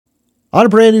On a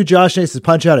brand new Josh Nason's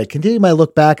Punch-Out, I continue my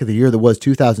look back at the year that was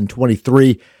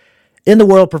 2023 in the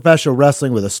world of professional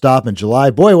wrestling with a stop in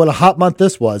July. Boy, what a hot month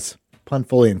this was. Pun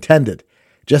fully intended.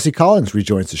 Jesse Collings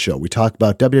rejoins the show. We talk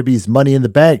about WWE's Money in the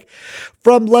Bank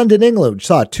from London, England. We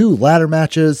saw 2 ladder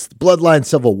matches, the Bloodline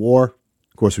Civil War.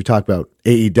 Of course, we talk about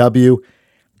AEW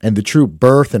and the true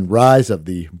birth and rise of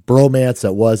the bromance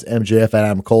that was MJF and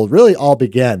Adam Cole. It really all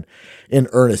began in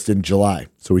earnest in July.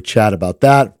 So we chat about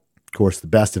that. Of course, the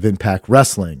best of Impact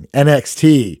Wrestling,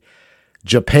 NXT,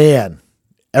 Japan,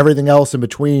 everything else in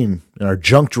between in our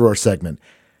junk drawer segment.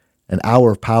 An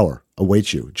hour of power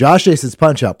awaits you. Josh Nason's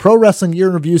Punch-Out, Pro Wrestling Year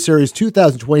in Review Series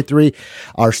 2023.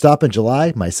 Our stop in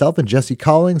July, myself and Jesse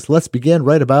Collings. Let's begin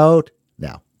right about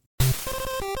now.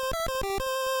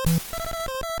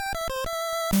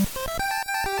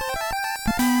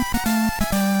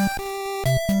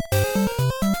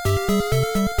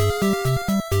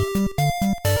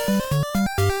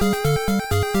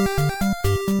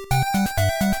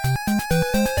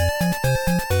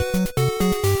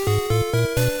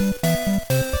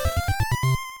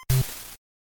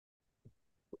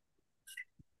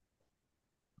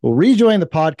 We'll rejoin the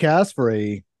podcast for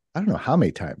I don't know how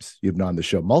many times you've been on the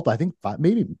show. Multiple, I think 5,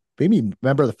 maybe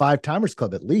member of the 5 Timers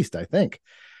Club at least, I think.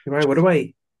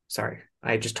 Right, sorry,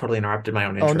 I just totally interrupted my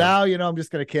own intro. Oh, now, I'm just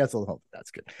going to cancel. Oh,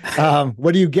 that's good.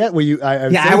 What do you get?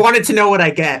 I wanted to know what I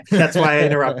get. That's why I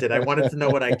interrupted. I wanted to know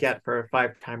what I get for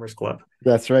 5 Timers Club.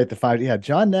 That's right. The 5. Yeah.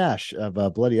 John Nash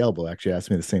of Bloody Elbow actually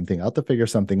asked me the same thing. I'll have to figure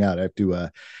something out. I have to,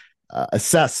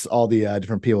 assess all the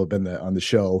different people who have been on the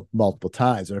show multiple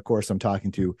times. And of course, I'm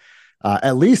talking to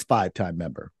at least 5-time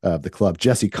member of the club,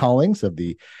 Jesse Collings of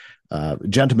the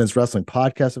Gentleman's Wrestling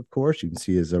Podcast, of course. You can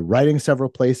see his writing several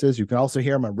places. You can also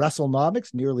hear him on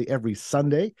WrestleNomics nearly every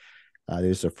Sunday.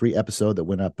 There's a free episode that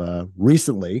went up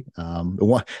recently. I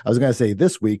was going to say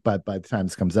this week, but by the time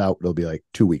this comes out, it'll be like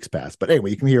 2 weeks past. But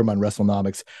anyway, you can hear him on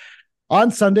WrestleNomics on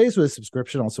Sundays with a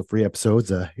subscription, also free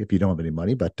episodes if you don't have any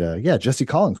money. But Jesse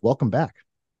Collings, welcome back.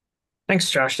 Thanks,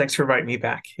 Josh. Thanks for inviting me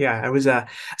back. Yeah, I was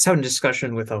having a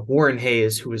discussion with Warren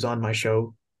Hayes, who was on my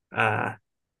show, the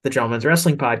Gentleman's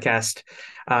Wrestling Podcast.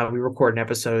 We recorded an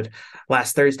episode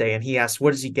last Thursday, and he asked,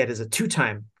 "What does he get as a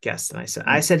 2-time guest?" And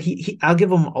I said, I'll give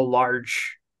him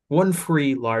one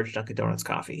free large Dunkin' Donuts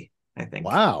coffee, I think.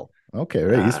 Wow. Okay,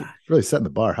 right. He's really setting the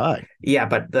bar high. Yeah,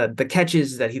 but the catch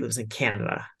is that he lives in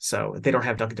Canada, so they don't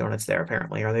have Dunkin' Donuts there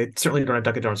apparently, or they certainly don't have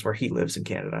Dunkin' Donuts where he lives in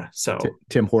Canada. So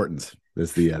Tim Hortons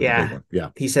is the big one.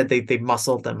 Yeah. He said they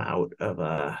muscled them out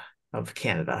of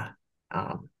Canada,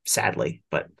 sadly,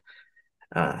 but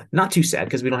not too sad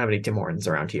because we don't have any Tim Hortons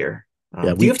around here.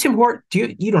 Do you have Tim Hortons?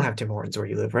 You don't have Tim Hortons where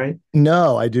you live, right?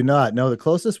 No, I do not. No, the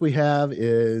closest we have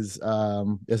is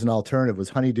an alternative was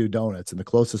Honeydew Donuts, and the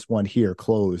closest one here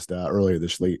closed earlier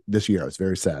this year. I was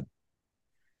very sad.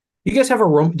 You guys have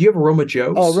do you have Aroma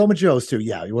Joe's? Oh, Aroma Joe's too.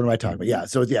 Yeah. What am I talking about? Yeah.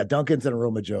 So Dunkin's and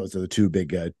Aroma Joe's are the 2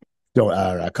 big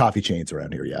coffee chains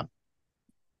around here. Yeah.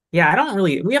 Yeah,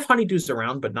 we have Honeydews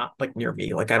around, but not like near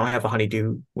me. Like I don't have a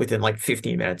Honeydew within like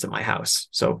 15 minutes of my house.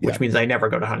 So, which means I never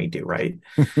go to Honeydew, right?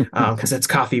 Because that's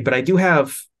coffee. But I do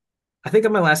have, I think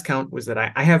on my last count was that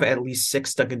I have at least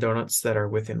 6 Dunkin' Donuts that are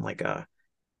within like a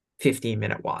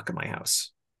 15-minute walk of my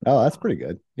house. Oh, that's pretty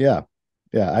good. Yeah.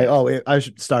 Yeah. I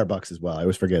should Starbucks as well. I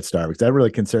always forget Starbucks. I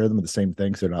really consider them the same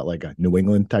thing. So they're not like a New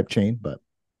England type chain, but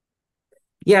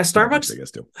yeah, Starbucks. I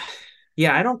guess too.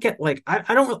 Yeah, I don't get like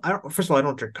I don't first of all, I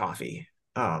don't drink coffee.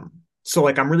 So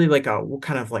like I'm really like what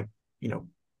kind of like,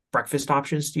 breakfast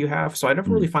options do you have? So I never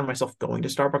really find myself going to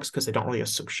Starbucks because I don't really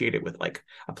associate it with like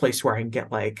a place where I can get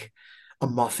like a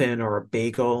muffin or a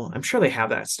bagel. I'm sure they have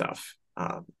that stuff.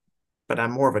 But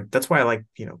I'm more of that's why I like,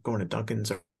 going to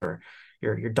Dunkin's or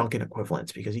your Dunkin'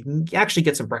 equivalents, because you can actually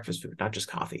get some breakfast food, not just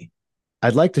coffee.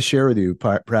 I'd like to share with you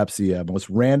perhaps the most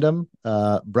random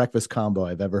breakfast combo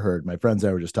I've ever heard. My friends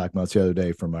and I were just talking about this the other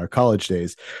day from our college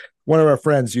days. One of our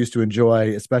friends used to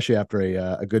enjoy, especially after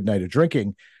a good night of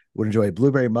drinking, would enjoy a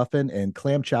blueberry muffin and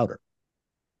clam chowder.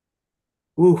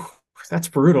 Ooh, that's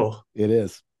brutal. It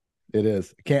is.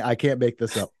 I can't make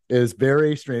this up. It is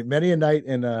very strange. Many a night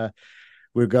in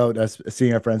we'd go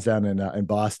seeing our friends down in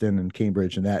Boston and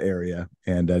Cambridge in that area,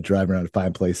 and drive around to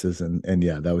find places. And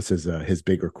yeah, that was his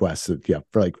big request. So, yeah,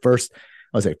 for like first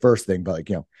thing, but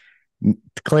like,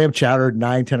 clam chowder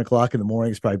 9-10 o'clock in the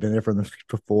morning. He's probably been there from the week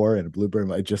before, and a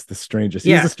blueberry, just the strangest.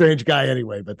 Yeah. He's a strange guy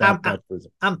anyway, but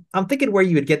I'm thinking where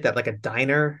you would get that, like a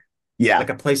diner. Yeah. Like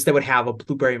a place that would have a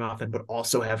blueberry muffin, but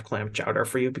also have clam chowder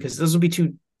for you, because those would be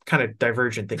 2 kind of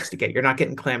divergent things to get. You're not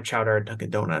getting clam chowder at Dunkin'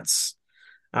 Donuts.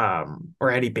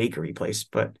 or any bakery place,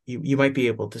 but you might be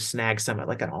able to snag some at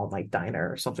like an all-night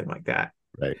diner or something like that.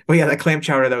 Right. But yeah, that clam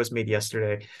chowder that was made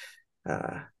yesterday.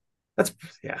 Uh, that's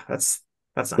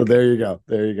that's So not there good. you go.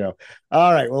 There you go.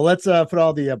 All right. Well, let's put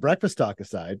all the breakfast talk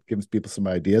aside, give people some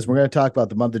ideas. We're going to talk about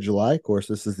the month of July. Of course,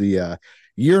 this is the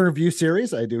year in review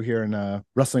series I do here in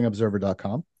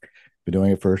WrestlingObserver.com. Been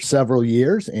doing it for several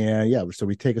years. And yeah, so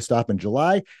we take a stop in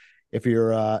July. If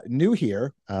you're new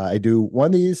here, I do one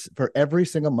of these for every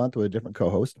single month with a different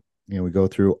co-host. We go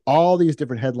through all these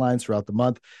different headlines throughout the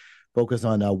month, focus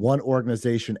on one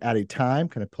organization at a time,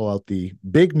 kind of pull out the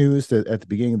big news at the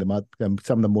beginning of the month,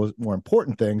 some of the more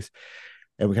important things,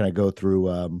 and we kind of go through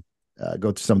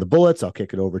some of the bullets. I'll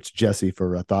kick it over to Jesse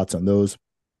for thoughts on those,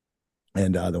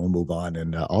 and then we'll move on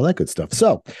and all that good stuff.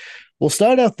 So we'll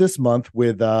start out this month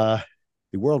with the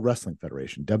World Wrestling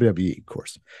Federation, WWE, of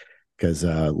course, because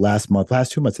last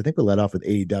 2 months, I think we let off with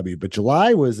AEW, but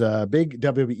July was a big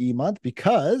WWE month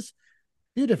because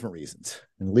few different reasons.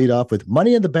 And lead off with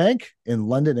Money in the Bank in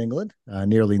London, England.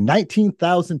 Nearly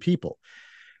 19,000 people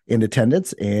in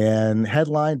attendance and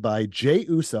headlined by Jey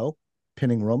Uso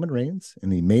pinning Roman Reigns in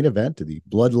the main event of the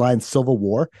Bloodline Civil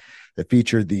War that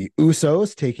featured the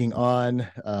Usos taking on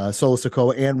Solo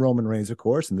Sikoa and Roman Reigns, of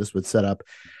course. And this would set up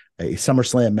a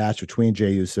SummerSlam match between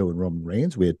Jey Uso and Roman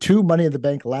Reigns. We had 2 Money in the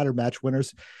Bank ladder match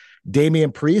winners,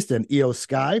 Damian Priest and Io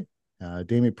Sky.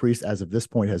 Damian Priest, as of this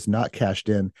point, has not cashed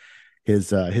in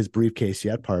his briefcase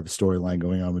yet, part of a storyline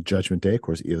going on with Judgment Day. Of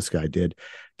course, Io Sky did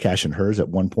cash in hers at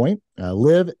one point.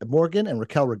 Liv Morgan and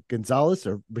Raquel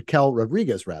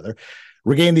Rodriguez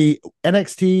regained the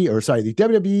the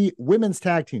WWE Women's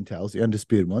Tag Team titles, the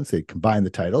undisputed ones. They combined the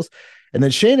titles. And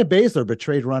then Shayna Baszler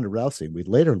betrayed Ronda Rousey. We'd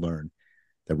later learn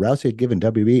that Rousey had given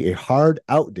WWE a hard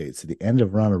out date, so the end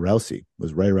of Ronda Rousey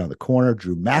was right around the corner.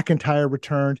 Drew McIntyre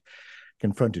returned,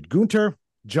 confronted Gunther.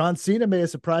 John Cena made a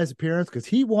surprise appearance because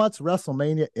he wants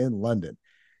WrestleMania in London.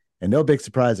 And no big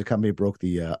surprise, the company broke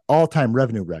the all-time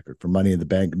revenue record for Money in the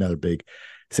Bank, another big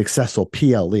successful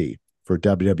PLE for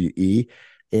WWE.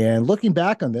 And looking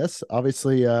back on this,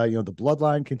 obviously, the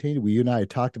Bloodline continued. You and I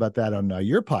had talked about that on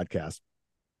your podcast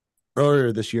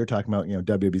earlier this year, talking about,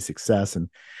 WWE success and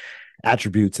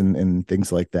attributes and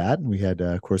things like that. And we had,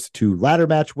 of course, 2 ladder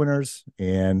match winners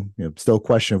and, still a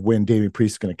question of when Damian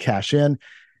Priest is going to cash in.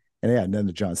 And then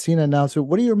the John Cena announcement.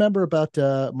 What do you remember about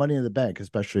Money in the Bank,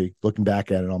 especially looking back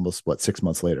at it almost, 6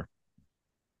 months later?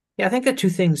 Yeah, I think the 2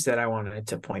 things that I wanted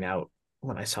to point out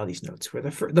when I saw these notes were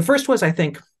the first was, I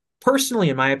think, personally,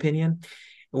 in my opinion,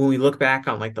 when we look back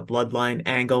on like the Bloodline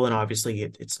angle, and obviously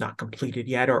it's not completed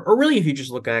yet, or really if you just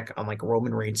look back on like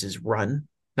Roman Reigns' run,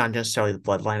 not necessarily the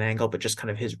Bloodline angle, but just kind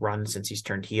of his run since he's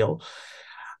turned heel,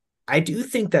 I do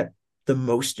think that the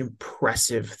most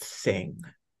impressive thing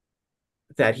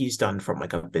that he's done from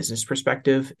like a business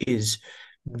perspective is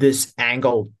this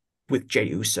angle with Jey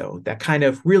Uso that kind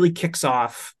of really kicks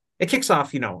off. It kicks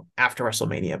off, after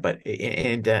WrestleMania, but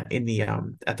in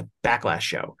the at the Backlash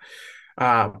show.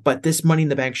 But this Money in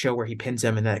the Bank show where he pins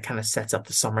him and that kind of sets up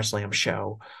the SummerSlam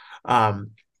show.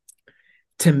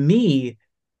 To me,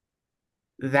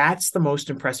 that's the most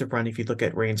impressive run if you look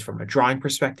at Reigns from a drawing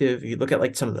perspective. You look at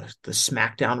like some of the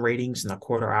SmackDown ratings in the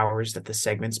quarter hours that the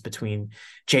segments between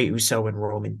Jey Uso and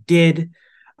Roman did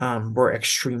were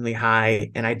extremely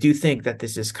high. And I do think that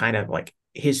this is kind of like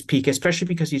his peak, especially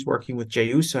because he's working with Jey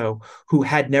Uso, who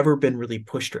had never been really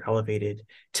pushed or elevated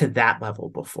to that level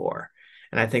before.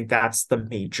 And I think that's the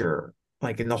major,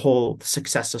 like in the whole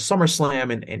success of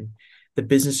SummerSlam and the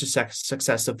business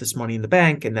success of this Money in the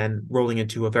Bank, and then rolling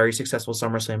into a very successful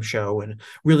SummerSlam show and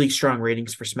really strong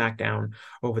ratings for SmackDown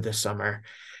over this summer.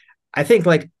 I think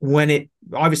like when it,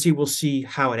 obviously we'll see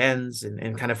how it ends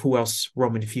and kind of who else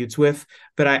Roman feuds with.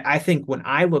 But I think when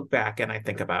I look back and I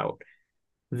think about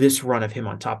this run of him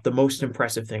on top, the most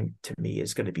impressive thing to me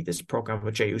is going to be this program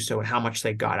with Jey Uso and how much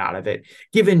they got out of it,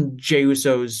 given Jey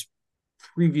Uso's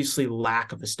previously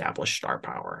lack of established star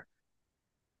power.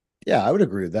 Yeah, I would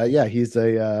agree with that. Yeah, he's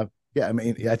I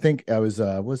mean, I think I was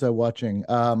I watching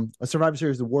a Survivor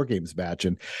Series the War Games match,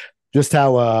 and just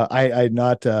how I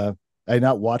not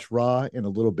watched Raw in a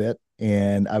little bit,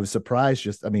 and I was surprised.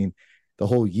 Just, I mean, the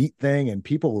whole Yeet thing, and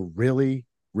people were really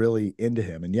into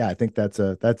him. And yeah, I think that's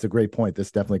a great point. This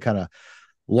definitely kind of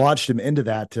launched him into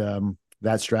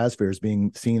that stratosphere as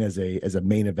being seen as a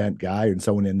main event guy and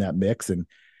someone in that mix, and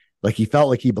like he felt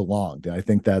like he belonged. And I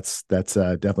think that's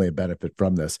definitely a benefit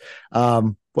from this.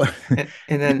 And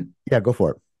then yeah, go for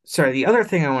it. Sorry, the other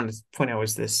thing I wanted to point out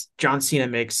was this: John Cena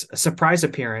makes a surprise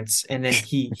appearance, and then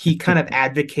he kind of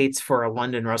advocates for a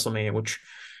London WrestleMania, which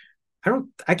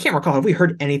I can't recall. Have we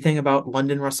heard anything about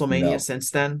London WrestleMania No, since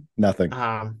then? nothing.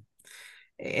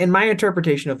 And my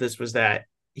interpretation of this was that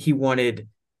he wanted,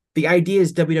 the idea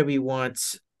is WWE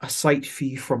wants a site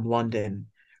fee from London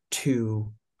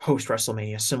to host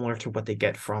WrestleMania, similar to what they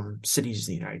get from cities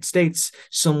in the United States,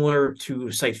 similar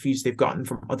to site fees they've gotten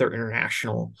from other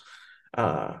international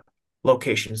uh,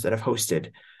 locations that have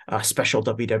hosted special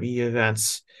WWE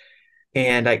events.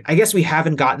 And I guess we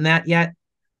haven't gotten that yet,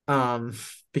 um,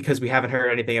 because we haven't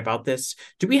heard anything about this.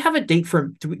 Do we have a date for?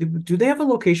 Do they have a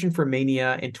location for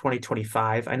Mania in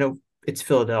 2025? I know it's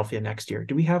Philadelphia next year.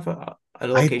 Do we have a I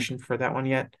location for that one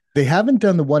yet? They haven't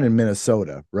done the one in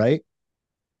Minnesota, right?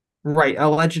 Right.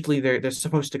 Allegedly, they're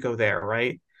supposed to go there,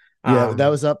 right? Yeah, that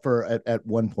Um, was up for at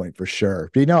one point for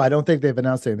sure. But, I don't think they've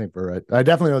announced anything for it. I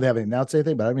definitely know they haven't announced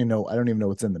anything, but I don't even know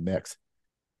what's in the mix.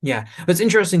 yeah, but it's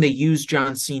interesting they used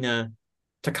John Cena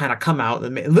to kind of come out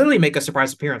and literally make a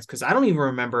surprise appearance because I don't even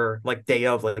remember like day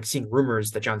of like seeing rumors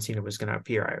that John Cena was going to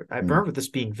appear. I Mm. remember this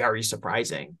being very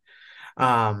surprising.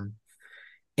 Um,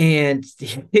 and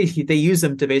they use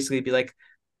them to basically be like,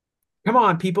 come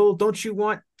on, people, don't you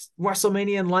want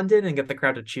WrestleMania in London, and get the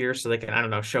crowd to cheer so they can, I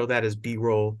don't know, show that as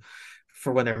B-roll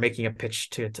for when they're making a pitch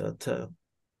to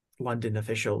London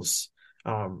officials.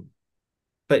 Um,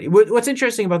 but what's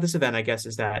interesting about this event, I guess,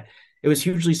 is that it was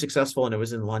hugely successful and it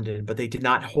was in London, but they did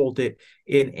not hold it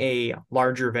in a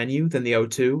larger venue than the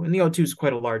O2. And the O2 is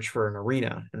quite a large for an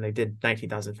arena, and they did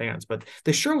 19,000 fans. But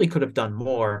they surely could have done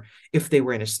more if they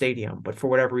were in a stadium. But for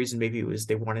whatever reason, maybe it was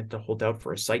they wanted to hold out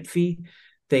for a site fee.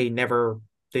 They never,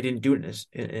 they didn't do it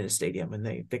in a stadium, and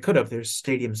they could have. There's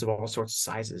stadiums of all sorts of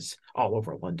sizes all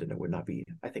over London. It would not be,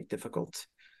 I think, difficult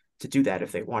to do that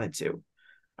if they wanted to.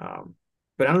 Um,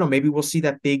 but I don't know. Maybe we'll see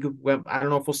that big. I don't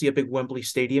know if we'll see a big Wembley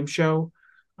Stadium show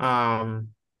um,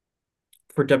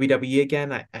 for WWE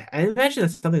again. I imagine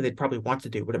that's something they'd probably want to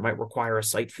do, but it might require a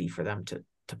site fee for them to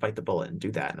bite the bullet and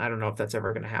do that. And I don't know if that's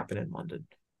ever going to happen in London.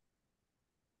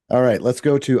 All right, let's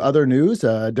go to other news.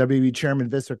 WWE Chairman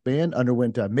Vince McMahon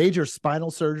underwent major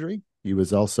spinal surgery. He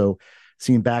was also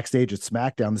seen backstage at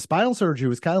SmackDown. The spinal surgery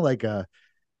was kind of like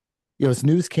his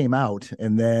news came out,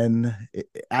 and then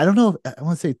I don't know. I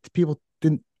want to say people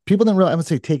didn't really, I would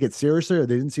say, take it seriously, or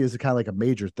they didn't see it as a kind of like a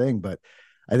major thing. But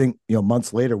I think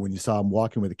months later when you saw him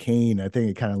walking with a cane, I think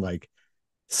it kind of like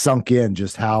sunk in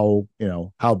just how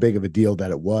big of a deal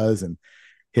that it was, and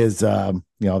his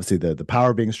obviously the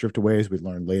power being stripped away, as we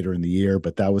learned later in the year.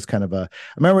 But that was kind of I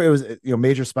remember it was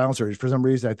major spinal surgery for some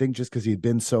reason. I think just because he'd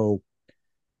been so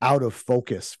out of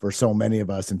focus for so many of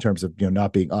us in terms of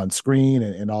not being on screen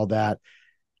and all that.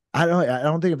 I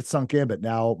don't think if it sunk in, but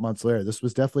now months later, this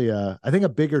was definitely I think a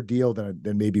bigger deal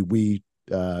than maybe we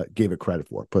gave it credit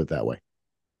for. Put it that way.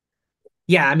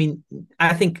 Yeah, I mean,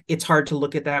 I think it's hard to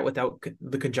look at that without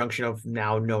the conjunction of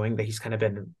now knowing that he's kind of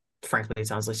been, frankly, it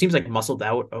seems like muscled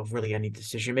out of really any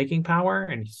decision making power,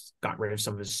 and he's got rid of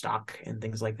some of his stock and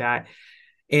things like that.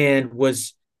 And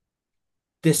was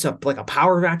this like a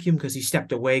power vacuum because he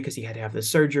stepped away because he had to have this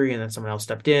surgery and then someone else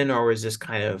stepped in, or was this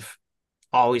kind of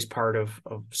always part of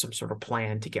some sort of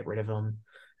plan to get rid of him?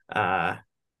 Uh,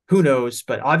 who knows?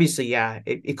 But obviously, yeah,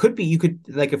 it could be. You could,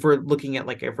 like, if we're looking at,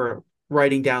 like, if we're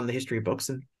writing down the history books,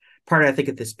 and part of, I think,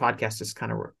 of this podcast is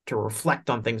kind of to reflect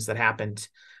on things that happened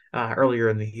earlier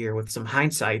in the year with some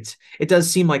hindsight. It does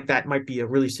seem like that might be a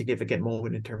really significant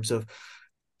moment in terms of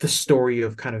the story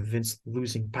of kind of Vince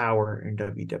losing power in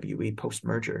WWE post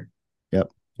merger. Yep.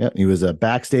 He was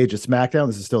backstage at SmackDown.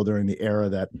 This is still during the era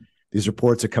that these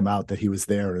reports had come out that he was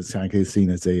there, and it's kind of seen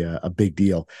as a big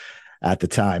deal at the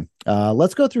time.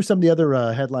 Let's go through some of the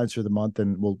other headlines for the month,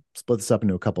 and we'll split this up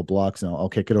into a couple blocks, and I'll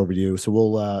kick it over to you. So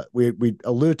we'll we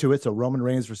alluded to it. So Roman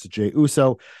Reigns versus Jey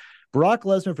Uso, Brock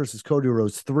Lesnar versus Cody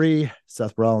Rhodes 3,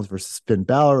 Seth Rollins versus Finn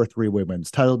Balor, a 3-way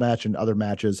women's title match, and other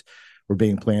matches were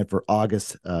being planned for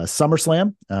August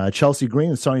SummerSlam. Chelsea Green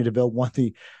and Sonya Deville won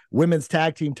the women's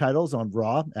tag team titles on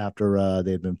Raw after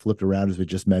they had been flipped around, as we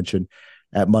just mentioned,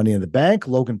 at Money in the Bank.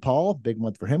 Logan Paul, big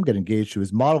month for him, got engaged to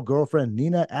his model girlfriend,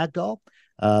 Nina Agdal.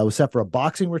 Was set for a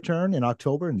boxing return in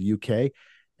October in the UK.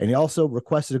 And he also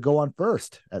requested to go on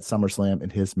first at SummerSlam in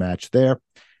his match there.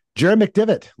 Jerry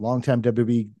McDevitt, longtime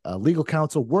WWE legal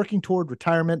counsel, working toward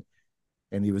retirement,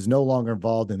 and he was no longer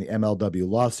involved in the MLW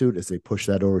lawsuit as they pushed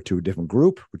that over to a different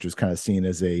group, which was kind of seen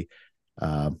as a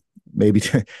maybe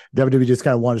WWE just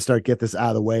kind of wanted to get this out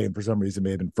of the way, and for some reason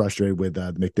may have been frustrated with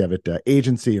the McDevitt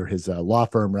agency, or his law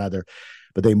firm rather,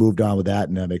 but they moved on with that,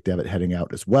 and McDevitt heading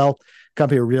out as well.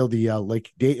 Company revealed the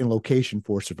date and location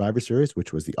for Survivor Series,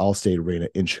 which was the Allstate Arena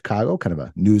in Chicago, kind of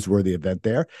a newsworthy event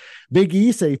there. Big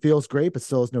E said he feels great, but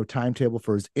still has no timetable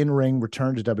for his in-ring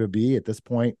return to WWE at this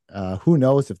point. Who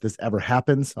knows if this ever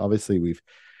happens? Obviously, we've,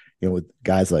 with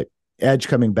guys like Edge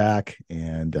coming back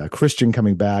and Christian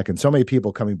coming back and so many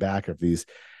people coming back of these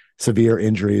severe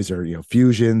injuries or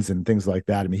fusions and things like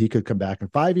that. I mean, he could come back in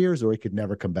 5 years, or he could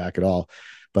never come back at all.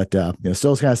 But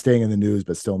still kind of staying in the news,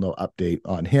 but still no update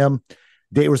on him.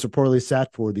 Date was reportedly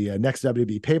set for the next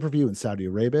WWE pay-per-view in Saudi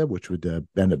Arabia, which would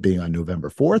end up being on November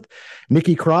 4th.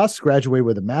 Nikki Cross graduated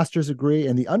with a master's degree,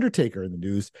 and The Undertaker in the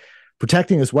news,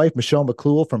 protecting his wife, Michelle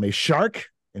McCool, from a shark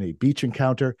in a beach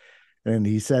encounter. And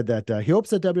he said that he hopes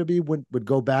that WWE would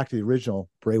go back to the original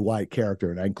Bray Wyatt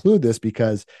character. And I include this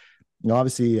because,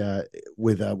 obviously,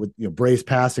 with Bray's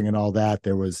passing and all that,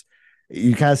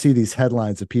 you kind of see these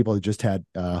headlines of people who just had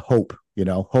hope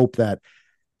that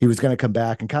he was going to come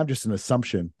back, and kind of just an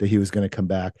assumption that he was going to come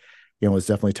back. Was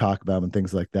definitely talk about him and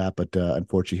things like that. But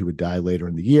unfortunately, he would die later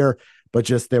in the year. But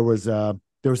just there was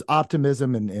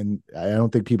optimism, and I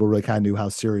don't think people really kind of knew how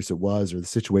serious it was, or the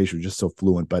situation was just so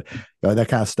fluent. But that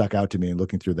kind of stuck out to me in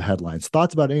looking through the headlines.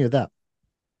 Thoughts about any of that?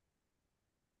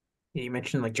 You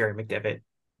mentioned like Jerry McDevitt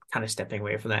kind of stepping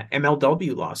away from that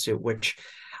MLW lawsuit, which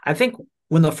I think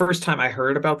when the first time I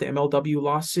heard about the MLW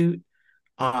lawsuit,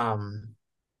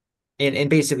 and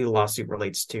basically the lawsuit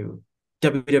relates to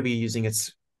WWE using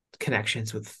its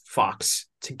connections with Fox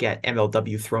to get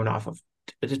MLW thrown off of,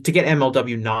 to get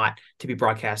MLW not to be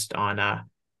broadcast on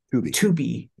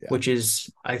Tubi, yeah, which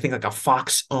is, I think, like a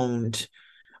Fox owned,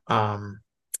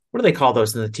 what do they call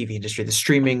those in the TV industry?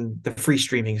 The free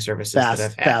streaming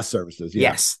services fast services.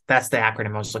 Yeah. Yes, that's the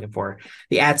acronym I was looking for.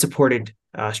 The ad supported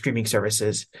streaming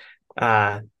services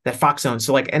that Fox owns.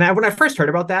 So when I first heard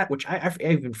about that, which I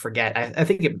even forget, I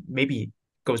think it maybe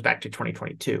goes back to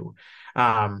 2022.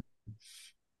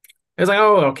 It was like,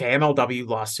 oh, okay, MLW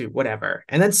lawsuit, whatever.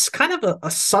 And then it's kind of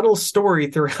a subtle story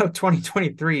throughout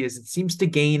 2023 as it seems to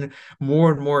gain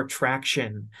more and more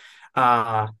traction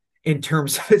in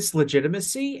terms of its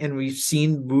legitimacy. And we've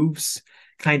seen moves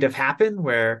kind of happen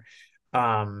where,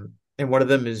 and one of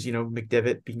them is,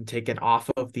 McDevitt being taken off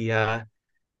of the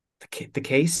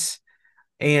case.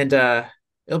 And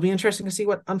it'll be interesting to see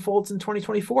what unfolds in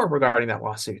 2024 regarding that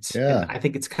lawsuit. Yeah. And I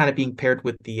think it's kind of being paired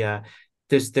with the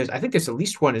there's I think there's at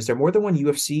least one. Is there more than one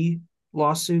UFC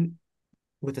lawsuit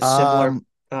with a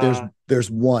similar?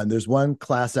 There's one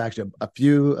class action. A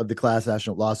few of the class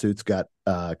action lawsuits got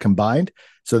combined.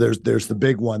 So there's the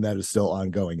big one that is still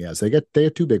ongoing. Yeah, so they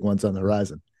have two big ones on the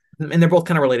horizon, and they're both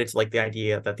kind of related to the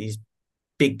idea that these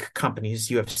big companies,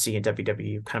 UFC and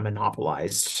WWE, kind of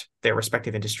monopolized their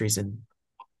respective industries and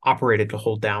operated to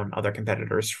hold down other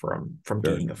competitors from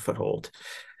gaining a foothold.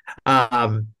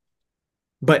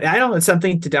 But I don't know, it's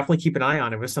something to definitely keep an eye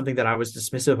on. It was something that I was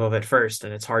dismissive of at first,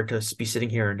 and it's hard to be sitting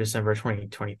here in December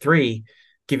 2023,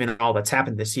 given all that's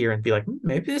happened this year, and be like,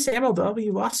 maybe this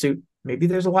MLW lawsuit, maybe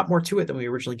there's a lot more to it than we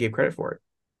originally gave credit for it.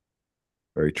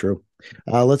 Very true.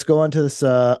 Let's go on to this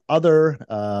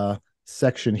other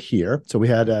section here. So we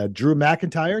had Drew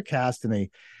McIntyre cast in a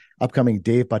upcoming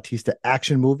Dave Bautista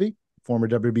action movie. Former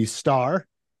WB star,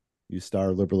 you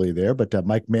star liberally there, but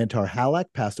Mike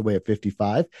Mantar-Halleck passed away at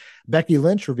 55. Becky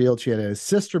Lynch revealed she had a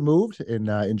sister moved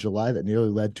in July that nearly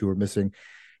led to her missing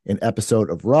an episode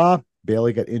of Raw.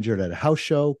 Bayley got injured at a house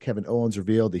show. Kevin Owens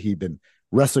revealed that he'd been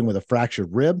wrestling with a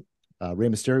fractured rib. Rey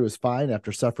Mysterio was fine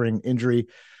after suffering injury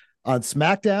on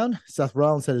SmackDown. Seth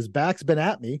Rollins said his back's been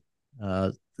at me,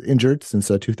 injured since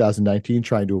 2019,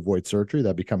 trying to avoid surgery.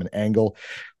 That become an angle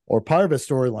or part of a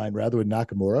storyline, rather, with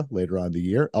Nakamura later on in the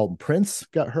year. Elton Prince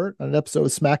got hurt on an episode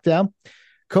of SmackDown.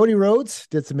 Cody Rhodes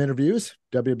did some interviews.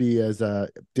 WWE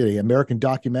did an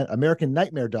American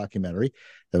Nightmare documentary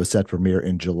that was set to premiere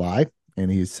in July.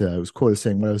 And he was quoted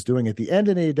saying, "What I was doing at the end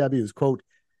in AEW was, quote,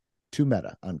 too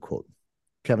meta," unquote.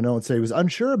 Kevin Owens said he was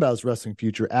unsure about his wrestling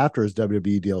future after his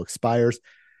WWE deal expires.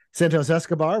 Santos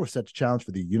Escobar was set to challenge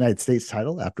for the United States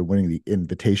title after winning the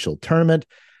Invitational Tournament.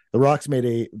 The Rock made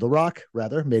a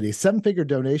 7-figure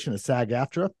donation to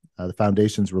SAG-AFTRA, the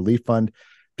foundation's relief fund,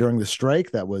 during the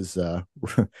strike that was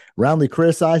roundly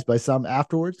criticized by some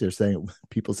afterwards. They're saying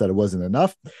people said it wasn't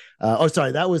enough.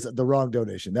 That was the wrong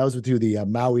donation. That was to the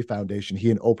Maui Foundation.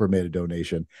 He and Oprah made a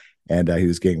donation, and he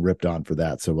was getting ripped on for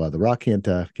that. So the Rock can't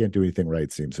do anything right,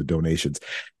 it seems, with donations.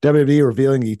 WWE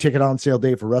revealing the ticket on sale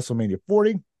date for WrestleMania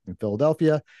 40 in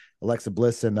Philadelphia. Alexa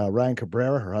Bliss and Ryan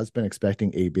Cabrera, her husband,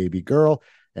 expecting a baby girl.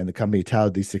 And the company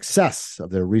touted the success of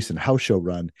their recent house show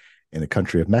run in the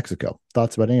country of Mexico.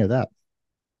 Thoughts about any of that?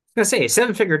 I was going to say, a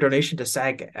 7-figure donation to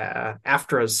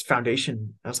SAG-AFTRA's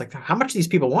foundation. I was like, how much do these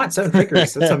people want? 7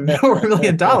 figures. That's $1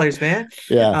 million, man.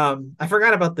 Yeah. I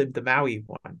forgot about the Maui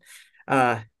one.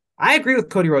 I agree with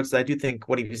Cody Rhodes that I do think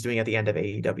what he was doing at the end of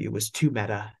AEW was too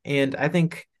meta. And I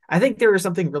think there was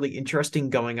something really interesting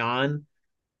going on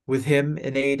with him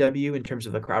in AEW in terms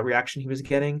of the crowd reaction he was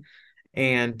getting.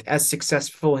 And as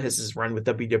successful as his run with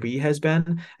WWE has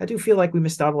been, I do feel like we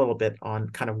missed out a little bit on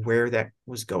kind of where that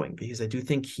was going, because I do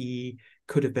think he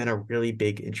could have been a really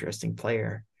big, interesting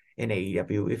player in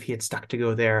AEW if he had stuck to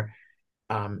go there.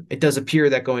 It does appear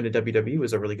that going to WWE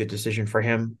was a really good decision for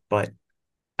him, but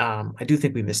I do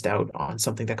think we missed out on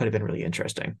something that could have been really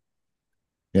interesting.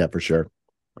 Yeah, for sure.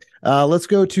 Let's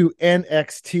go to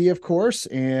NXT, of course.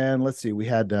 And let's see, we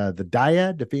had the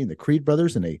Dyad defeating the Creed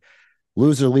brothers in a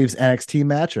loser leaves NXT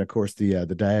match. And of course, the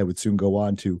Dyad would soon go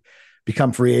on to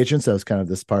become free agents. That was kind of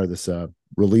this part of this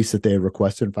release that they had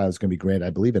requested, and finally was going to be granted, I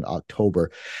believe, in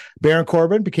October. Baron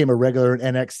Corbin became a regular in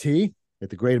NXT at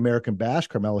the Great American Bash.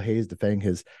 Carmelo Hayes defending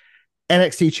his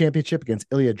NXT championship against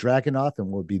Ilya Dragunov,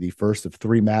 and will be the first of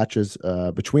 3 matches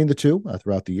between the two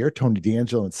throughout the year. Tony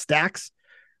D'Angelo and Stax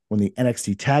won the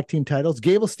NXT tag team titles.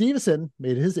 Gable Steveson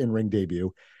made his in-ring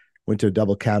debut, went to a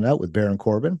double countout with Baron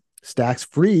Corbin. Stax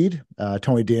freed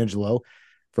Tony D'Angelo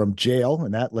from jail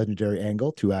in that legendary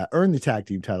angle to earn the tag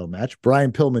team title match.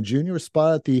 Brian Pillman Jr. was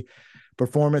spotted at the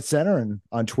Performance Center, and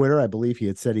on Twitter, I believe he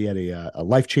had said he had a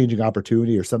life-changing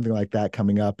opportunity or something like that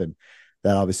coming up, and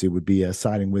that obviously would be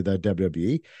signing with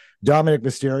WWE. Dominic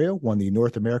Mysterio won the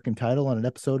North American title on an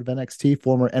episode of NXT.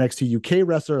 Former NXT UK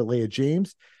wrestler Leah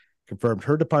James confirmed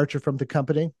her departure from the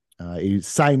company. A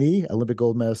signee, Olympic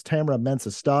gold medalist Tamara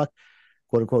Mensah-Stock,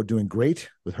 quote unquote, doing great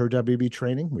with her WB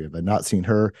training. We have not seen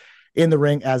her in the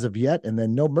ring as of yet. And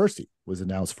then No Mercy was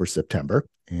announced for September.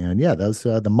 And yeah, that was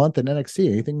the month in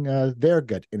NXT. Anything there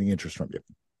got any interest from you?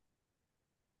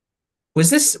 Was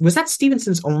that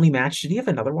Stevenson's only match? Did he have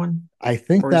another one? I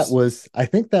think that was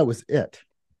it.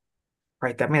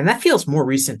 Right, that feels more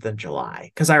recent than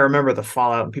July, because I remember the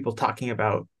fallout and people talking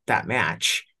about that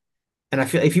match. And I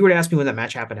feel if you were to ask me when that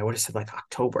match happened, I would have said like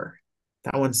October.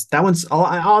 That one's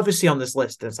obviously on this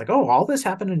list. It's like, oh, all this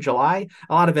happened in July.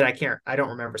 A lot of it I don't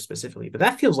remember specifically, but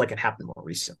that feels like it happened more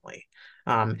recently.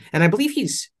 And I believe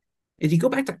did he go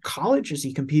back to college? Is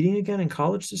he competing again in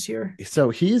college this year? So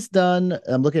he's done,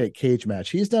 I'm looking at Cage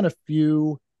Match. He's done a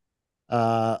few,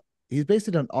 he's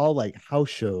basically done all like house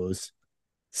shows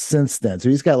since then. So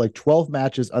he's got like 12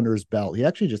 matches under his belt. He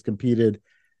actually just competed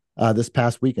this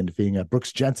past weekend, defeating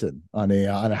Brooks Jensen on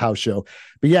a house show.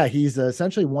 But yeah, he's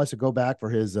essentially wants to go back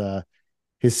for his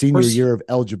senior year of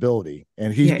eligibility,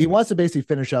 and he wants to basically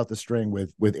finish out the string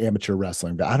with amateur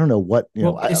wrestling. But I don't know what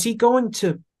is he going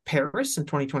to Paris in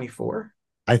 2024?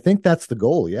 I think that's the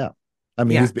goal. Yeah, I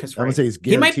mean, I would say he's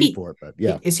guaranteed for it, but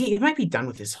yeah, he might be done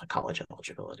with his college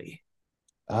eligibility.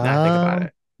 Now I think about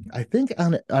it. I think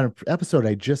on an episode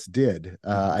I just did,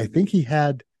 I think he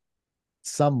had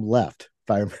some left.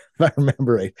 If I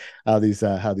remember right, how these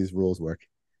rules work.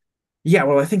 Yeah,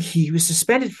 well, I think he was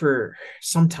suspended for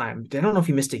some time. I don't know if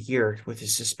he missed a year with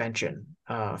his suspension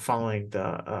following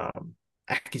the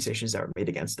accusations that were made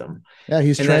against him. Yeah,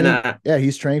 he's training.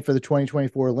 He's training for the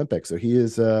 2024 Olympics. So he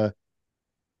is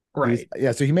right.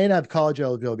 So he may not have college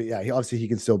eligibility. Yeah, he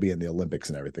can still be in the Olympics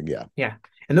and everything. Yeah. Yeah.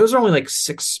 And those are only like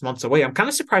 6 months away. I'm kind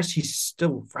of surprised he's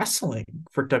still wrestling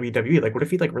for WWE. Like, what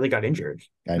if he like really got injured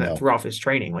and threw off his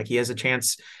training? Like, he has a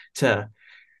chance to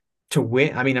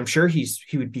win. I mean, I'm sure he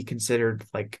would be considered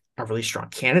like a really strong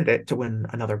candidate to win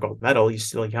another gold medal. He's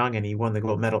still young and he won the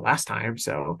gold medal last time.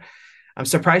 So I'm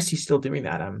surprised he's still doing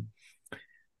that.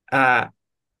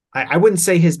 I wouldn't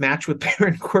say his match with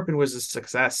Baron Corbin was a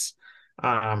success.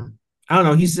 I don't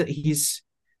know. He's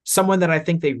someone that I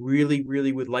think they really,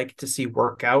 really would like to see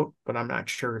work out, but I'm not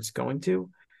sure it's going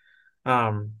to.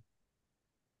 And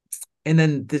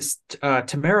then this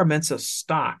Tamara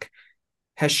Mensah-Stock,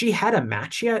 has she had a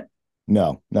match yet?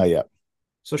 No, not yet.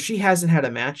 So she hasn't had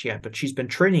a match yet, but she's been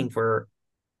training for,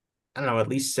 I don't know, at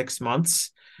least 6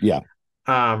 months. Yeah.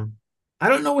 I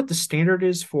don't know what the standard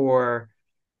is for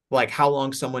like how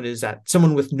long someone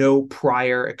with no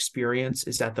prior experience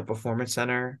is at the Performance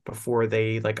Center before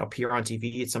they like appear on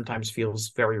TV. It sometimes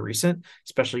feels very recent,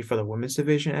 especially for the women's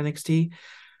division NXT.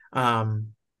 I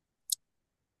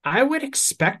would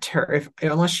expect her if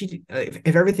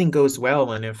everything goes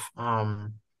well and if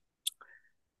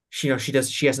she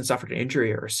hasn't suffered an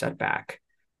injury or a setback,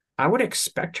 I would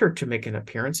expect her to make an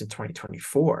appearance in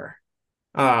 2024.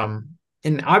 And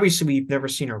obviously we've never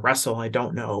seen her wrestle. I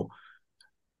don't know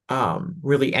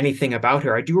really anything about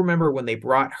her. I do remember when they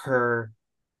brought her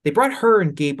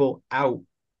and Gable out.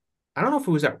 I don't know if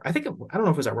it was I don't know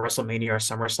if it was at WrestleMania or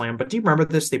SummerSlam, but do you remember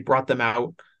this? They brought them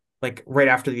out like right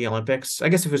after the Olympics. I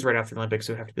guess if it was right after the Olympics,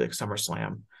 it would have to be like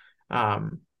SummerSlam.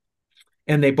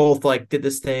 And they both like did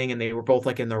this thing and they were both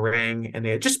like in the ring and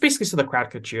they just basically so the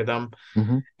crowd could cheer them.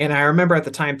 Mm-hmm. And I remember at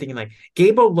the time thinking like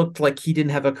Gable looked like he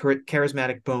didn't have a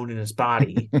charismatic bone in his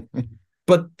body,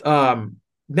 but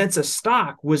Mensa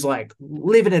stock was like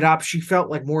living it up. She felt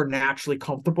like more naturally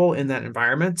comfortable in that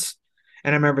environment.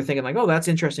 And I remember thinking like, oh, that's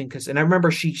interesting. And I remember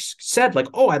she said like,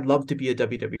 oh, I'd love to be a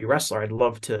WWE wrestler. I'd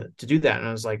love to do that. And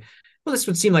I was like, well, this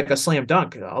would seem like a slam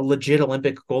dunk, a legit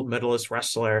Olympic gold medalist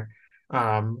wrestler,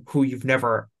 who you've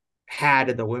never had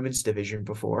in the women's division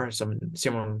before.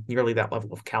 Someone nearly that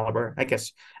level of caliber. I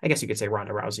guess you could say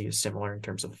Ronda Rousey is similar in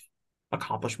terms of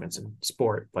accomplishments in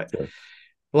sport, but Sure.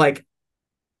 like,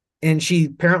 and she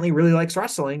apparently really likes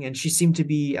wrestling, and she seemed to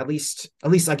be at least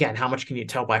again, how much can you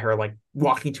tell by her like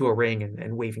walking to a ring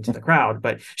and waving to the crowd,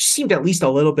 but she seemed at least a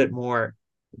little bit more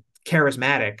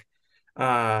charismatic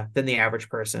than the average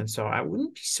person. So I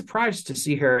wouldn't be surprised to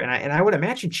see her, and I would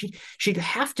imagine she'd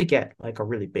have to get like a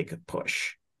really big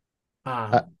push. Uh,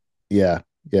 um yeah,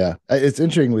 yeah. It's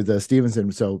interesting with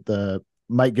Stevenson. So the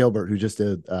Mike Gilbert, who just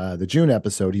did the June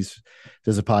episode, he's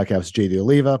does a podcast with JD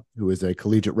Oliva, who is a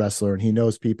collegiate wrestler, and he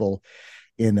knows people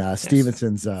in yes,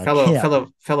 Stevenson's fellow camp. fellow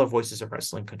fellow voices of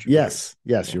wrestling contributors.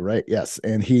 Yes, Yeah. you're right. Yes,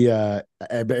 and he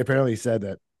apparently said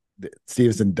that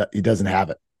Stevenson he doesn't have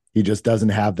it. He just doesn't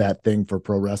have that thing for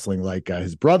pro wrestling like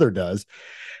his brother does,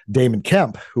 Damon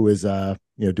Kemp, who is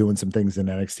doing some things in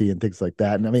NXT and things like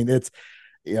that. And I mean, it's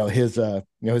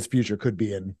his future could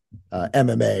be in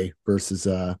MMA versus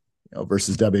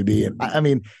WB. And I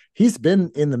mean, he's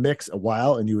been in the mix a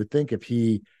while, and you would think if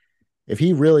he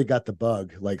really got the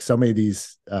bug, like so many of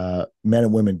these men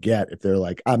and women get, if they're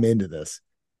like, I'm into this,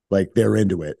 like they're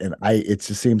into it. And it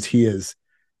just seems he is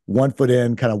 1 foot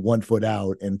in, kind of 1 foot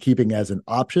out, and keeping as an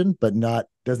option, but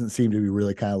doesn't seem to be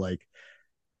really kind of like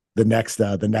the next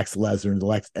Lesnar,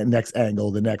 the next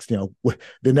Angle, the next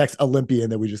the next Olympian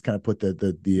that we just kind of put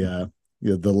the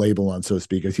label on, so to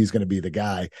speak, as he's going to be the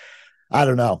guy. I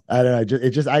don't know. I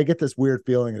get this weird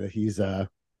feeling that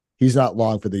he's not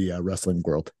long for the wrestling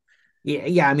world.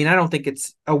 Yeah. I mean, I don't think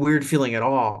it's a weird feeling at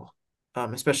all,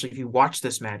 especially if you watch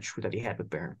this match that he had with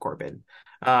Baron Corbin.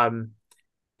 And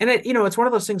it's one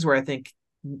of those things where I think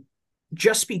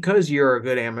just because you're a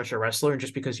good amateur wrestler and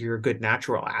just because you're a good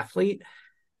natural athlete,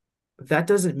 that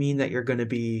doesn't mean that you're going to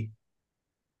be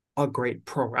a great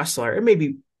pro wrestler. It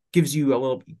maybe gives you a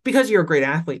little, because you're a great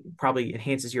athlete, probably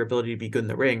enhances your ability to be good in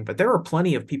the ring. But there are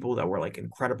plenty of people that were like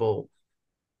incredible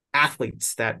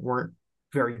athletes that weren't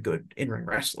very good in-ring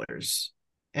wrestlers.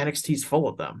 NXT's full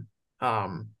of them.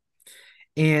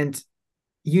 And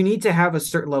you need to have a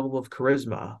certain level of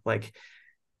charisma. Like,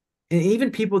 and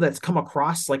even people that's come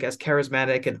across like as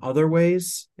charismatic in other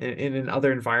ways and in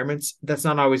other environments, that's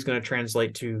not always going to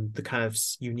translate to the kind of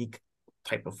unique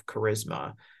type of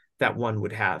charisma that one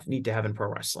would need to have in pro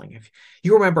wrestling. If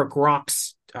you remember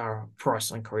Gronk's pro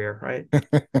wrestling career, right?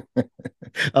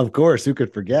 Of course, who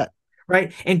could forget?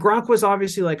 Right. And Gronk was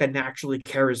obviously like a naturally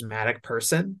charismatic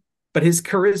person, but his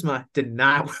charisma did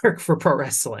not work for pro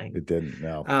wrestling. It didn't.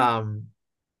 No.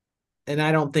 And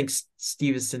I don't think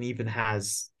Stevenson even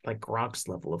has like Gronk's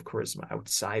level of charisma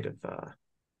outside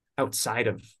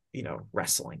of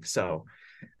wrestling. So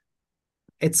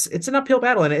it's an uphill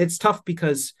battle, and it's tough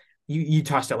because you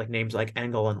tossed out like names like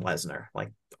Angle and Lesnar.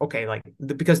 Like, okay, like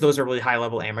because those are really high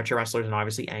level amateur wrestlers, and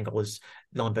obviously Angle is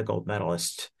the Olympic gold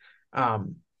medalist.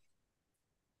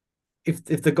 If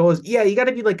the goal is, yeah, you got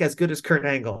to be like as good as Kurt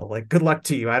Angle. Like, good luck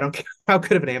to you. I don't care how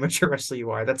good of an amateur wrestler you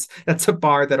are. That's a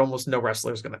bar that almost no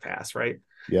wrestler is going to pass, right?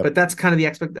 Yep. But that's kind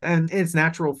of and it's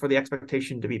natural for the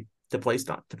expectation to be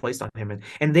placed on him,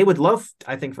 and they would love,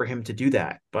 I think, for him to do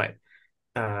that, but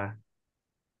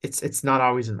it's not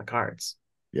always in the cards.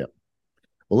 Yep.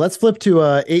 Well, let's flip to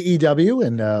AEW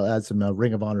and add some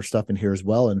Ring of Honor stuff in here as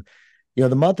well. And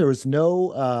the month there was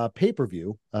no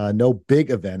pay-per-view, no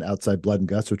big event outside Blood and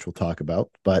Guts, which we'll talk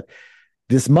about. But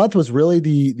this month was really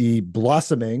the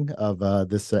blossoming of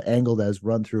this angle that has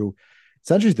run through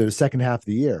essentially the second half of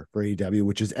the year for AEW,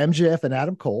 which is MJF and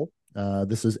Adam Cole.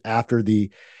 This is after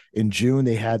in June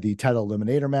they had the title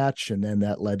eliminator match, and then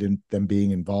that led in them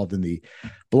being involved in the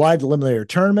blind eliminator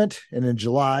tournament. And in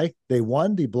July they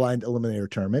won the blind eliminator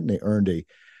tournament, and they earned a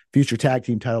future tag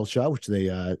team title shot, which they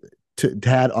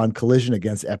had on Collision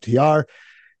against FTR.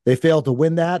 They failed to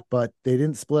win that, but they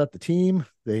didn't split up the team.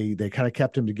 They kind of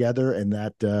kept them together, and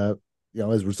that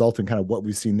has resulted in kind of what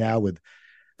we've seen now with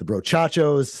the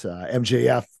Brochachos.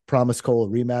 MJF promised Cole a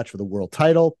rematch for the world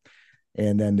title,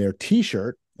 and then their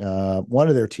T-shirt, one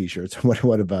of their T-shirts,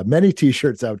 one of many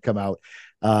T-shirts that would come out,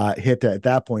 hit at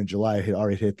that point in July. Had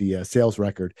already hit the sales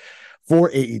record for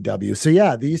AEW. So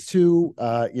yeah, these two,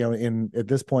 at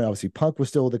this point, obviously Punk was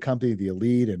still with the company, the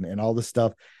Elite, and all this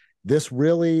stuff. This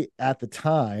really, at the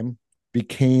time,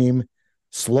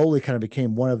 slowly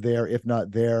became one of their, if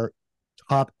not their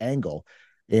top angle.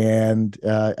 And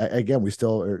again, we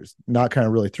still are not kind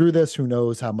of really through this. Who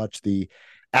knows how much the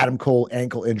Adam Cole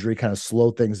ankle injury kind of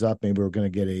slowed things up. Maybe we're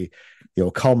going to get a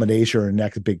culmination or a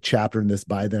next big chapter in this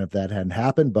by then if that hadn't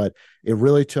happened. But it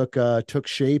really took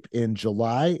shape in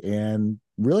July and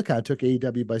really kind of took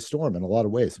AEW by storm in a lot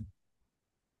of ways.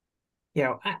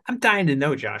 I'm dying to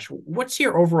know, Josh, what's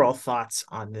your overall thoughts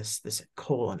on this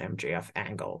Cole and MJF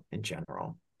angle in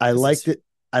general? I Because liked it's it.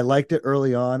 I liked it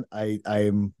early on.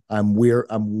 I'm weird.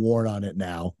 I'm worn on it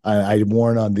now. I'm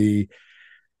worn on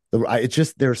it's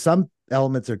just there's some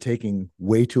elements are taking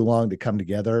way too long to come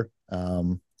together.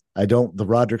 I don't the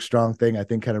Roderick Strong thing. I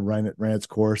think kind of ran its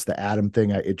course. The Adam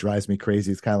thing, it drives me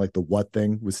crazy. It's kind of like the what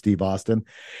thing with Steve Austin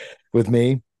with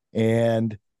me,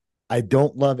 and I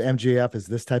don't love MJF as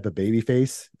this type of baby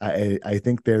face. I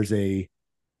think again,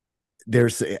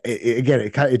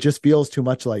 it just feels too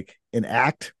much like an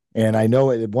act. And I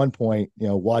know at one point,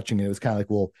 watching it was kind of like,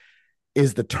 well,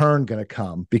 is the turn going to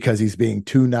come because he's being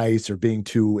too nice or being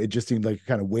too, it just seemed like you're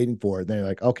kind of waiting for it. And then you're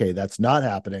like, okay, that's not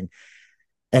happening.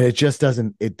 And it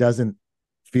doesn't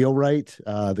feel right.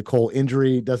 The Cole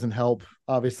injury doesn't help.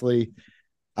 Obviously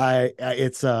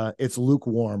it's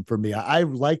lukewarm for me. I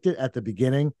liked it at the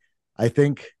beginning. I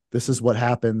think this is what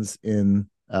happens in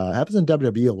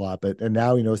WWE a lot, but and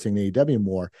now seeing AEW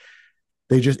more.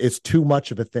 It's too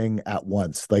much of a thing at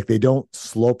once. Like they don't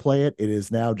slow play it. It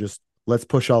is now just let's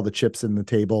push all the chips in the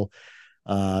table.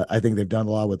 I think they've done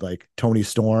a lot with like Tony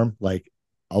Storm, like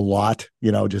a lot.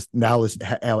 Just now is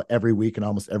every week and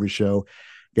almost every show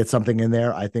get something in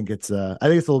there. I think it's a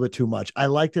little bit too much. I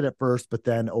liked it at first, but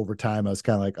then over time I was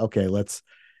kind of like, okay, let's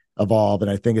evolve. And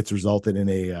I think it's resulted in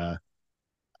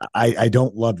I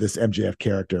don't love this MJF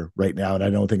character right now, and I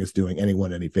don't think it's doing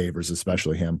anyone any favors,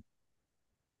 especially him.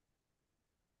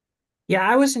 Yeah,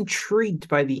 I was intrigued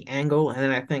by the angle, and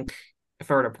then I think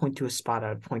if I were to point to a spot,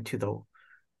 I'd point to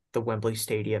the Wembley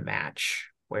Stadium match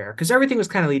where because everything was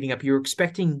kind of leading up, you were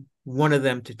expecting one of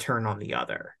them to turn on the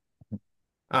other.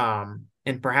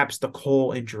 And perhaps the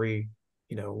Cole injury,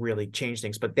 really changed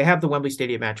things. But they have the Wembley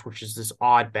Stadium match, which is this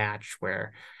odd match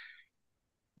where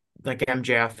like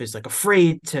MJF is like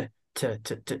afraid to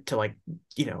like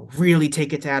really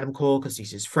take it to Adam Cole because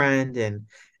he's his friend, and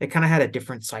it kind of had a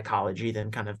different psychology than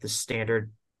kind of the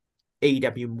standard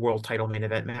AEW World Title main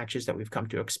event matches that we've come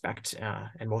to expect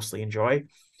and mostly enjoy.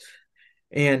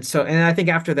 And I think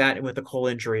after that, with the Cole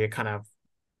injury, it kind of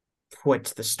put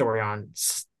the story on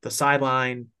the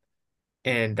sideline,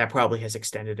 and that probably has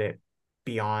extended it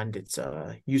beyond its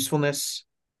usefulness.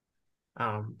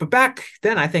 But back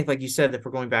then, I think, like you said, if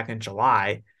we're going back in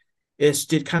July, this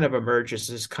did kind of emerge as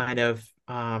this kind of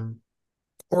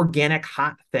organic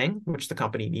hot thing, which the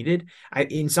company needed.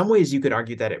 In some ways, you could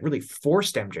argue that it really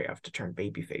forced MJF to turn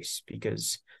babyface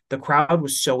because the crowd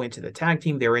was so into the tag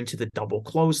team. They were into the double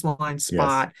clothesline Yes.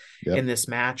 spot Yep. in this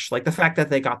match. Like the fact that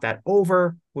they got that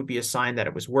over would be a sign that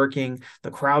it was working.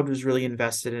 The crowd was really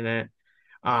invested in it.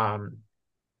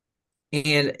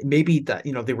 And maybe that,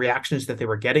 the reactions that they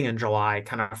were getting in July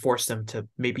kind of forced them to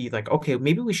maybe like, okay,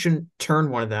 maybe we shouldn't turn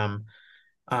one of them,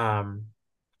 um,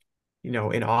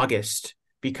 in August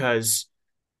because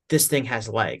this thing has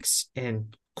legs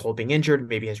and Cole being injured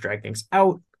maybe has dragged things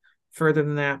out further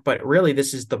than that. But really,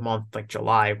 this is the month like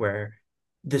July where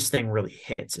this thing really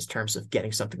hits in terms of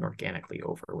getting something organically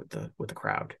over with the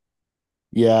crowd.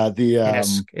 Yeah. The And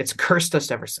it's cursed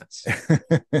us ever since.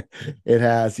 it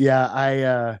has.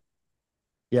 Yeah.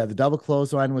 Yeah, the double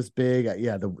clothesline was big.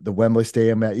 Yeah, the Wembley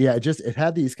Stadium. Yeah, it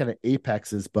had these kind of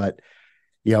apexes, but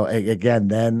again,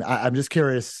 then I'm just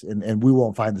curious, and we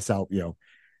won't find this out,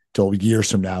 till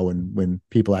years from now when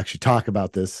people actually talk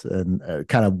about this and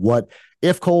kind of what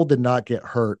if Cole did not get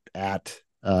hurt at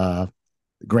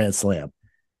Grand Slam,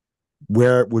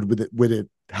 where would it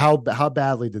how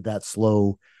badly did that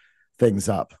slow things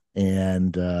up?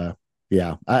 And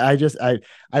yeah, I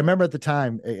remember at the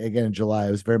time again in July,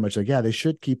 it was very much like, yeah, they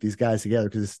should keep these guys together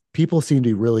because people seem to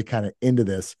be really kind of into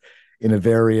this in a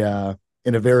very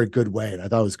good way, and I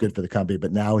thought it was good for the company.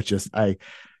 But now it's just I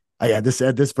yeah,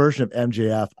 this version of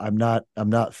MJF, I'm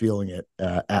not feeling it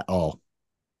at all.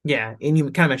 Yeah, and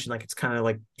you kind of mentioned like it's kind of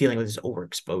like dealing with his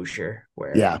overexposure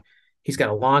where Yeah, he's got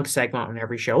a long segment on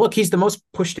every show. Look, he's the most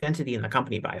pushed entity in the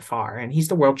company by far, and he's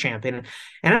the world champion.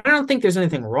 And I don't think there's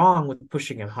anything wrong with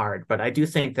pushing him hard, but I do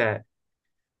think that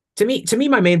to me,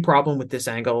 my main problem with this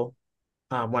angle,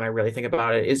 when I really think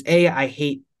about it, is I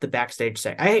hate the backstage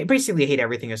I basically hate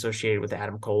everything associated with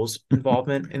Adam Cole's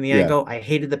involvement in the yeah, angle. I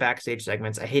hated the backstage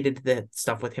segments. I hated the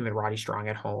stuff with him and Roddy Strong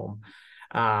at home.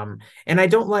 And I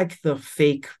don't like the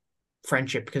fake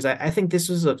friendship because I think this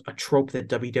was a trope that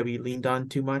WWE leaned on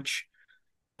too much.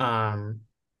 Um,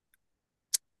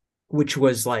 which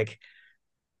was like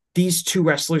these two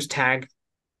wrestlers tag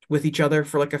with each other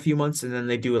for like a few months, and then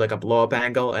they do like a blow up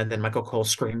angle, and then Michael Cole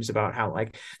screams about how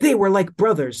like they were like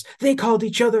brothers, they called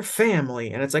each other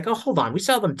family, and it's like, oh, hold on, we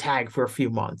saw them tag for a few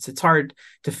months. It's hard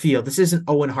to feel this isn't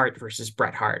Owen Hart versus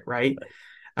Bret Hart, right?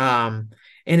 And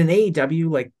in AEW,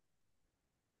 like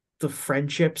the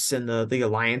friendships and the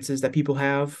alliances that people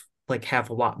have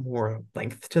a lot more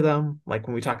length to them. Like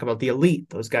when we talk about the Elite,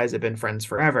 those guys have been friends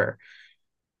forever.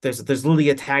 There's literally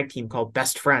a tag team called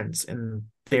Best Friends, and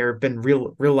they've been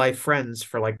real life friends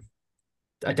for like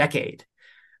a decade.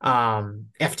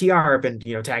 FTR have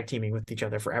been tag teaming with each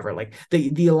other forever. Like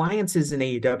the alliances in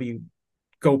AEW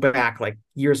go back like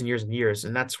years and years and years,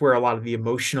 and that's where a lot of the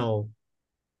emotional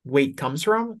weight comes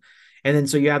from. And then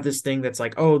so you have this thing that's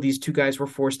like, oh, these two guys were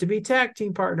forced to be tag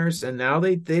team partners, and now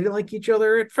they didn't like each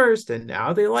other at first, and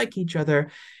now they like each other.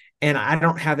 And I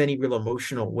don't have any real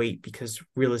emotional weight because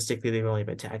realistically, they've only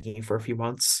been tagging for a few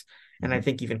months. And I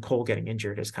think even Cole getting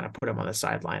injured has kind of put him on the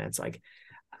sideline. It's like,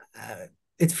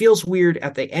 it feels weird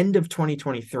at the end of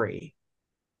 2023.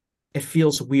 It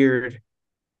feels weird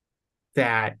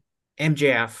that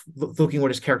MJF, looking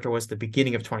what his character was at the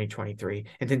beginning of 2023,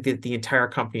 and think that the entire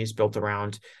company is built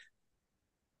around,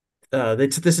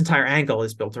 this entire angle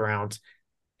is built around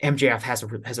MJF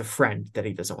has a friend that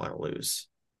he doesn't want to lose.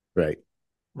 Right.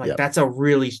 Like, yep. That's a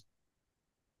really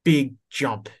big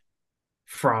jump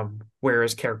from where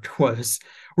his character was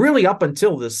really up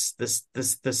until this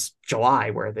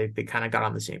July, where they kind of got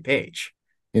on the same page.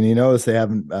 And you notice they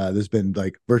haven't, there's been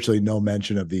like virtually no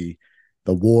mention of the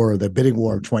bidding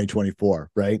war of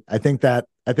 2024, right? I think that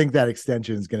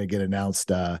extension is going to get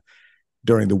announced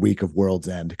during the week of World's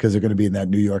End, because they're going to be in that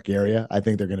New York area. I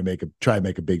think they're going to try and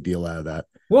make a big deal out of that.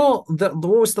 Well, what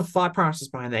was the thought process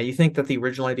behind that? You think that the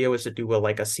original idea was to do a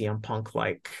CM Punk,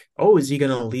 like, oh, is he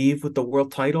going to leave with the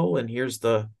world title? And here's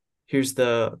the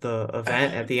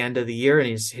event at the end of the year, and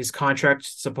his contract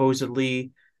supposedly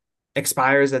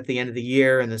expires at the end of the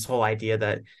year, and this whole idea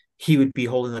that he would be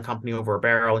holding the company over a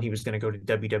barrel and he was going to go to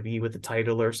WWE with the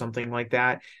title or something like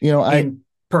that.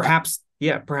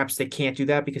 Perhaps they can't do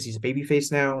that because he's a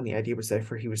babyface now, and the idea was that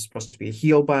he was supposed to be a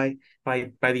heel by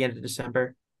the end of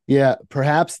December. Yeah,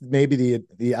 perhaps maybe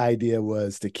the idea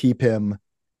was to keep him,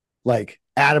 like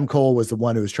Adam Cole was the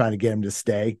one who was trying to get him to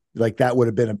stay. Like that would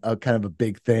have been a kind of a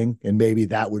big thing, and maybe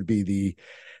that would be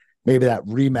maybe that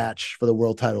rematch for the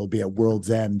world title would be at World's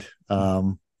End.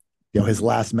 His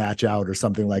last match out or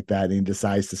something like that, and he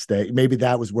decides to stay. Maybe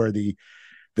that was where the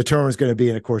term is going to be.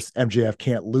 And of course, MJF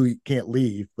can't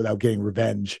leave without getting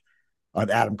revenge on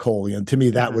Adam Cole. To me,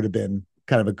 that would have been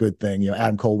kind of a good thing.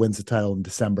 Adam Cole wins the title in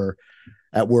December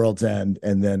at World's End,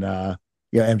 and then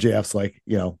MJF's like,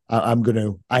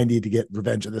 I need to get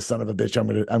revenge of this son of a bitch. I'm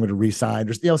gonna resign,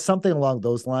 or something along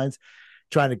those lines,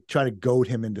 trying to goad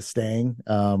him into staying.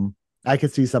 I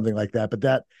could see something like that,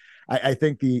 but I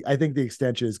think the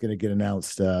extension is going to get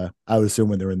announced. I would assume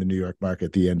when they're in the New York market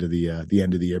at the end of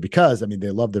the year, because they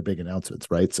love their big announcements,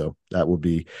 right? So that's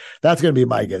going to be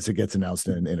my guess. It gets announced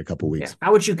in a couple of weeks. Yeah.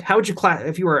 How would you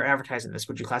if you were advertising this?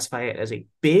 Would you classify it as a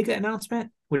big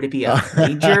announcement? Would it be a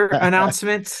major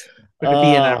announcement? Would it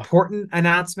be an important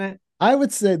announcement? I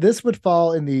would say this would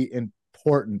fall in the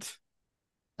important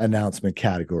announcement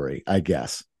category. I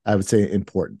guess I would say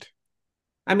important.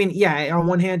 On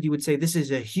one hand, you would say this is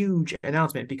a huge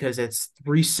announcement because it's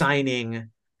re-signing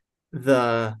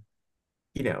the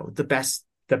best,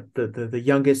 the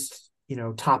youngest,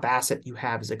 top asset you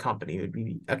have as a company. It would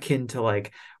be akin to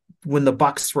like when the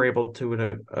Bucks were able to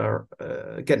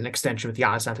get an extension with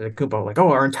Giannis Antetokounmpo. Like,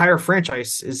 oh, our entire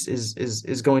franchise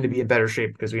is going to be in better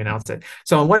shape because we announced it.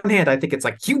 So on one hand, I think it's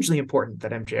like hugely important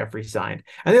that MJF re-signed.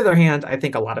 On the other hand, I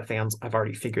think a lot of fans have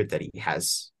already figured that he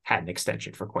has had an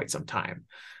extension for quite some time.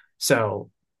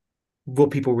 So will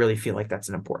people really feel like that's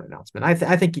an important announcement?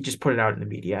 I think you just put it out in the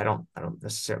media. I don't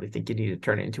necessarily think you need to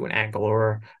turn it into an angle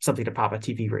or something to pop a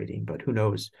TV rating, but who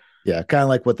knows? Yeah, kind of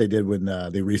like what they did when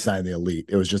they re-signed the Elite.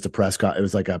 It was just a press con. It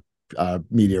was like a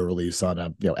media release on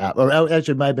a app, or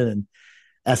actually it might have been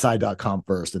in SI.com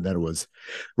first, and then it was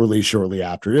released shortly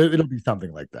after. It'll be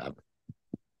something like that.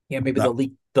 Yeah, maybe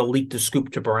they'll leak the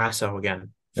scoop to Barrasso again.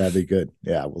 That'd be good.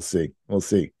 Yeah, we'll see. Let's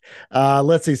see.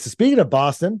 So speaking of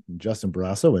Boston, Justin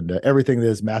Barrasso, and everything that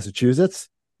is Massachusetts,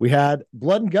 we had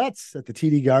Blood and Guts at the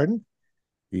TD Garden,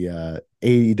 the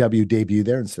AEW debut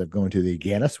there, instead of going to the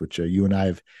Gannis, which you and I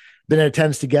have been in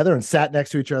attendance together and sat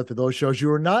next to each other for those shows. You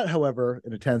were not, however,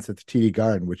 in attendance at the TD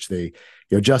Garden, which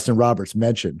Justin Roberts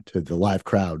mentioned to the live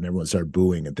crowd, and everyone started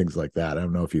booing and things like that. I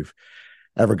don't know if you've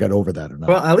ever got over that or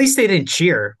Well, not. at least they didn't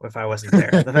cheer if I wasn't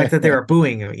there. The fact that they were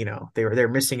booing, they're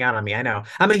missing out on me. I know.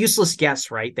 I'm a useless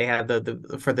guest, right? They have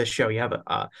the for this show. You have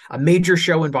a major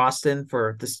show in Boston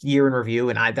for this year in review,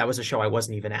 and I that was a show I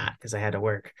wasn't even at because I had to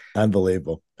work.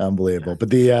 Unbelievable. Unbelievable.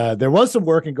 Yeah. But there was some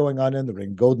working going on in the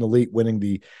ring. Golden Elite winning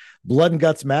the blood and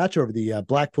guts match over the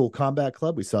Blackpool Combat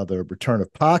Club. We saw the return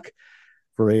of Pac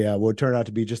for what would turn out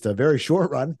to be just a very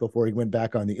short run before he went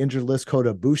back on the injured list.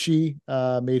 Kota Ibushi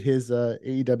made his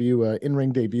AEW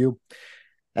in-ring debut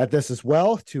at this as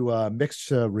well to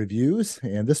mixed reviews.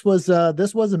 And this was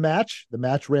a match. The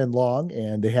match ran long,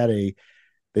 and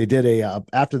they did a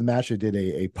after the match they did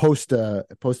a post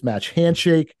match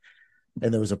handshake,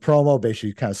 and there was a promo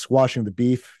basically kind of squashing the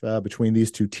beef between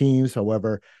these two teams.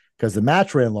 However, because the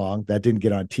match ran long, that didn't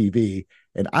get on TV.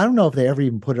 And I don't know if they ever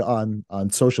even put it on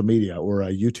social media or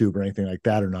YouTube or anything like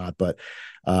that or not. But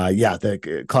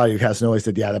Claudio Casanova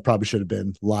said, yeah, that probably should have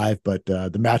been live. But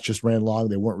the match just ran long.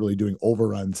 They weren't really doing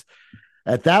overruns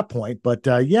at that point. But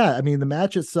I mean, the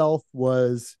match itself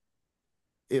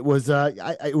it was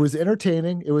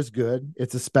entertaining. It was good.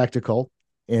 It's a spectacle.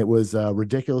 It was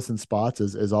ridiculous in spots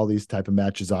as all these type of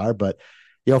matches are. But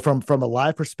from a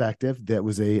live perspective, that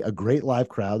was a great live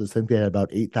crowd. I think they had about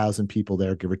 8,000 people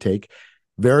there, give or take.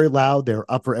 Very loud. They were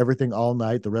up for everything all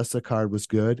night. The rest of the card was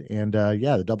good. And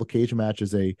the double cage match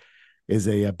is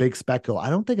a big spectacle. I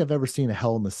don't think I've ever seen a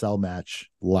Hell in the Cell match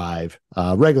live.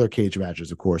 Regular cage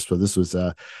matches, of course, but this was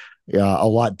a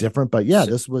lot different. But yeah,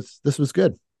 this was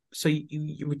good. So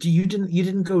you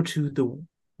didn't go to the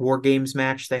War Games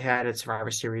match they had at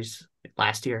Survivor Series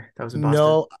last year? That was in Boston.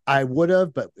 No, I would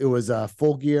have, but it was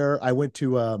Full Gear. I went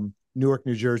to Newark,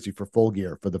 New Jersey for Full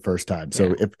Gear for the first time. So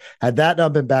Yeah. if had that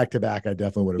not been back to back, I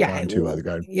definitely would have Yeah, gone to the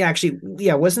garden. yeah, actually,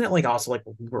 yeah, wasn't it like also like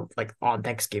we were like on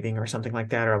Thanksgiving or something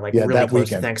like that, or like Yeah, really that close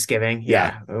to weekend. Thanksgiving?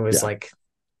 Yeah, Yeah, it was yeah. like,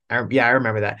 I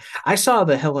remember that. I saw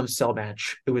the Hell in a Cell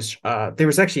match. It was there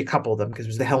was actually a couple of them because it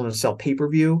was the Hell in a Cell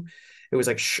pay-per-view. It was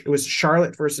like it was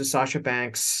Charlotte versus Sasha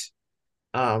Banks,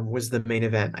 was the main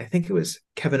event. I think it was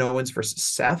Kevin Owens versus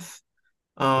Seth.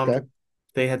 Okay.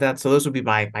 They had that. So those would be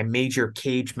my major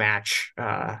cage match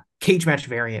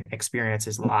variant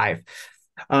experiences live.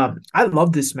 I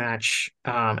love this match,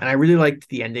 and I really liked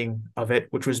the ending of it,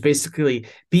 which was basically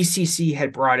BCC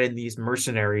had brought in these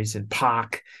mercenaries and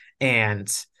Pac, and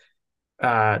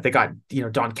they got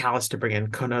Don Callis to bring in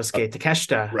Konosuke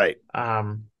Takeshita. Right.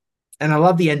 And I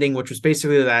love the ending, which was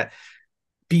basically that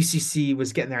BCC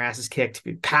was getting their asses kicked.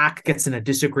 Pac gets in a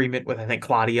disagreement with I think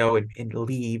Claudio and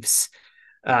leaves.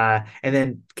 And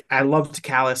then I loved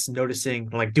Callis noticing,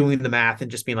 like doing the math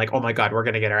and just being like, oh my God, we're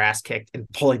going to get our ass kicked, and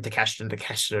pulling Takeshita and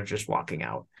Takeshita just walking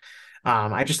out.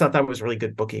 I just thought that was really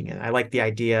good booking. And I like the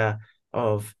idea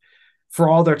of, for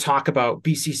all their talk about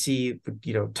BCC,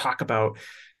 talk about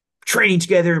training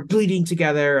together and bleeding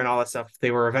together and all that stuff, they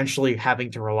were eventually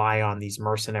having to rely on these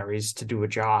mercenaries to do a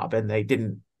job. And they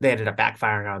ended up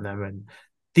backfiring on them. And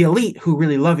the elite, who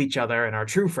really love each other and are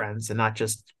true friends and not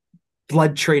just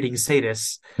blood trading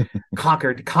sadists,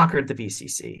 conquered the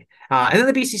BCC, and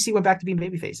then the BCC went back to being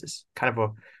baby faces. Kind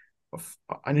of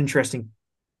an interesting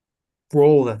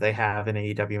role that they have in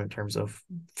AEW in terms of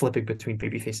flipping between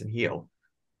babyface and heel.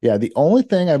 Yeah, the only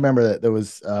thing I remember that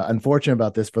was unfortunate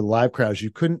about this for the live crowds, you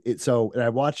couldn't. And I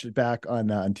watched it back on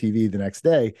TV the next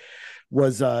day.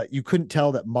 Was you couldn't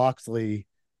tell that Moxley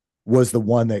was the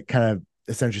one that kind of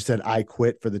essentially said, I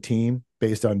quit for the team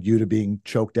based on Yuta being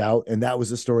choked out. And that was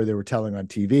the story they were telling on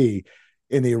TV.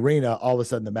 In the arena, all of a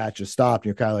sudden the match just stopped. And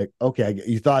you're kind of like, okay,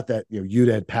 you thought that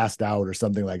Yuta had passed out or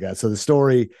something like that. So the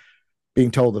story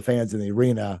being told to fans in the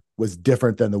arena was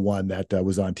different than the one that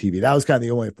was on TV. That was kind of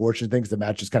the only unfortunate thing, because the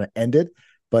match just kind of ended.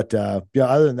 But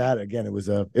other than that, again, it was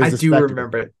a spectacle.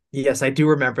 Remember it. Yes, I do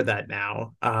remember that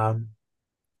now.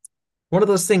 One of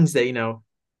those things that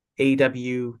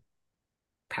AEW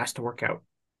has to work out.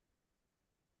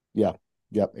 Yeah.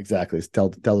 Yep, exactly. Tell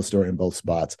the story in both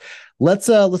spots. Let's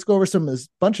go over a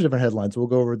bunch of different headlines. We'll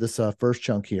go over this first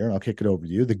chunk here, and I'll kick it over to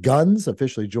you. The Guns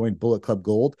officially joined Bullet Club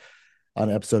Gold on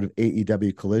an episode of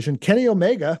AEW Collision. Kenny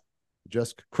Omega,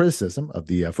 just criticism of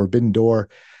the Forbidden Door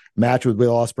match with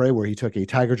Will Ospreay, where he took a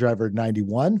Tiger Driver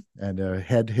 91 and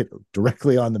head hit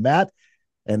directly on the mat,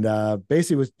 and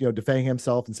basically was defending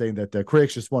himself and saying that the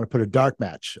critics just want to put a dark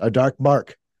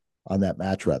mark on that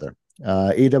match rather.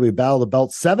 AEW Battle of the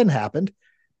Belt 7 happened.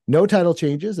 No title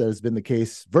changes, as has been the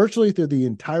case virtually through the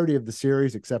entirety of the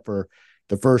series, except for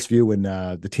the first few when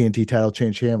the TNT title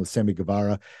changed hands with Sammy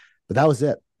Guevara. But that was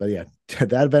it. But yeah,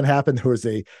 that event happened. There was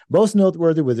most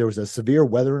noteworthy was there was a severe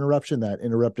weather interruption that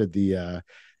interrupted the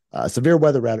Severe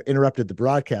weather rather interrupted the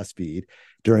broadcast feed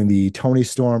during the Tony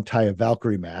Storm Taya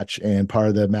Valkyrie match, and part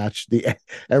of the match,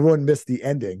 everyone missed the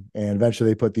ending, and eventually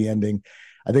they put the ending.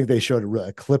 I think they showed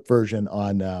a clip version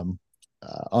on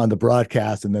the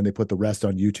broadcast, and then they put the rest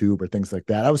on YouTube or things like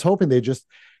that. I was hoping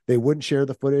they wouldn't share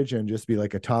the footage and just be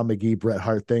like a Tom McGee Bret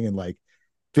Hart thing, and like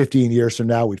 15 years from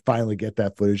now we'd finally get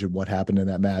that footage and what happened in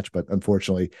that match. But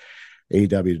unfortunately,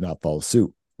 AEW did not follow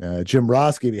suit. Jim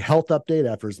Ross gave a health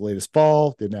update after his latest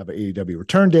fall. Didn't have an AEW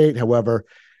return date. However,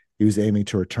 he was aiming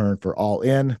to return for All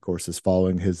In. Of course, is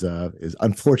following his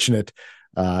unfortunate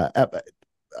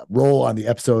role on the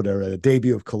episode or the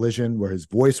debut of Collision, where his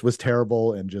voice was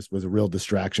terrible and just was a real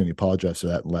distraction. He apologized for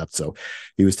that and left. So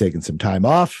he was taking some time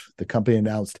off. The company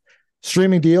announced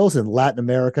streaming deals in Latin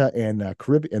America and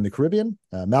the Caribbean.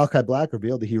 Malachi Black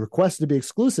revealed that he requested to be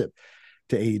exclusive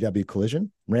to AEW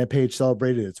Collision. Rampage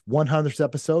celebrated its 100th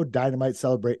episode. Dynamite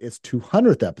celebrated its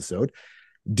 200th episode.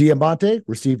 Diamante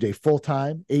received a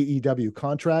full-time AEW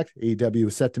contract. AEW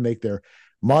is set to make their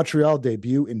Montreal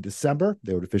debut in December.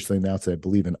 They would officially announce it, I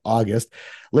believe, in August.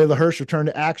 Layla Hirsch returned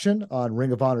to action on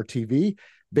Ring of Honor TV.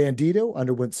 Bandito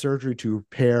underwent surgery to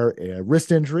repair a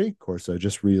wrist injury. Of course, I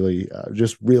just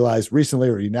realized recently,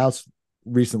 or he announced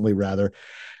recently rather,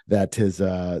 that his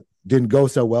didn't go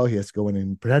so well. He has to go in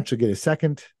and potentially get a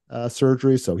second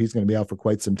surgery, so he's going to be out for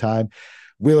quite some time.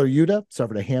 Wheeler Yuta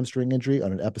suffered a hamstring injury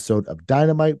on an episode of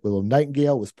Dynamite. Willow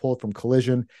Nightingale was pulled from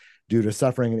Collision due to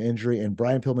suffering an injury, and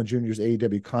Brian Pillman Jr.'s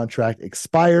AEW contract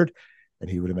expired,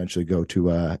 and he would eventually go to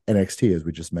NXT, as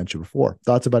we just mentioned before.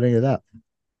 Thoughts about any of that?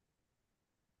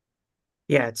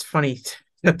 Yeah, it's funny.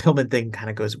 The Pillman thing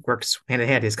kind of works hand in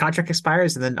hand. His contract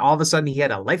expires, and then all of a sudden he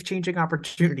had a life-changing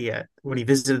opportunity when he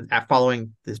visited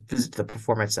following this visit to the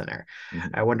Performance Center. Mm-hmm.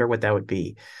 I wonder what that would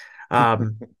be.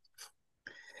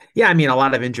 Yeah, I mean, a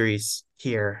lot of injuries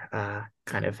here,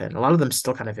 and a lot of them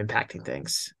still kind of impacting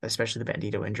things, especially the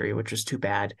Bandito injury, which was too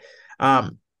bad. Yeah,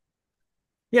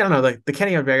 I don't know, the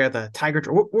Kenny Omega, the Tiger.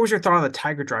 What was your thought on the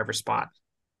Tiger Driver spot?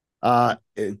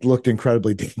 It looked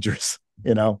incredibly dangerous,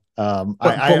 but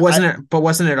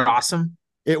wasn't it awesome?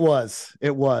 It was.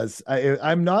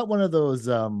 I'm not one of those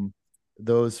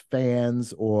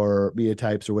fans or media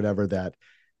types or whatever that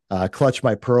clutch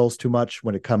my pearls too much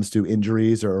when it comes to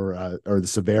injuries or the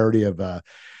severity of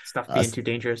stuff being too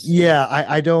dangerous. Yeah,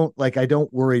 I don't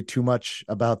worry too much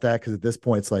about that, because at this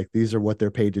point it's like these are what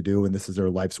they're paid to do and this is their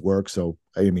life's work. So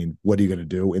I mean, what are you going to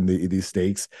do in these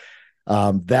stakes?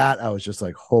 That I was just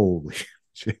like, holy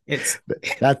shit.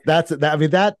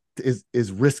 That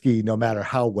is risky no matter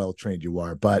how well trained you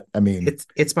are. But I mean,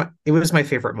 it was my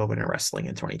favorite moment in wrestling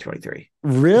in 2023.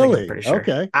 Really? Sure.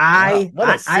 Okay.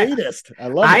 What a sadist. I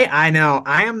love it. I know.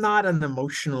 I am not an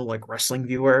emotional wrestling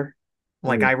viewer.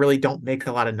 I really don't make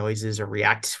a lot of noises or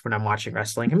react when I'm watching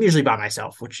wrestling. I'm usually by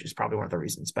myself, which is probably one of the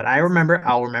reasons. But I'll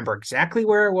remember exactly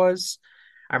where it was.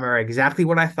 I remember exactly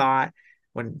what I thought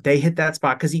when they hit that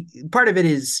spot, because part of it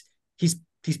is he's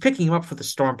picking him up for the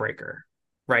Stormbreaker,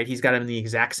 right? He's got him in the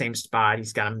exact same spot.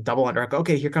 He's got him double under.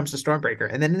 Okay, here comes the Stormbreaker,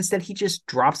 and then instead he just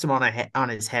drops him on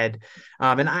his head.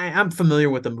 And I'm familiar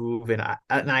with the move, and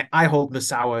I hold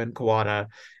Misawa and Kawada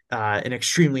in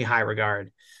extremely high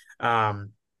regard.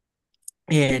 And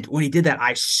when he did that,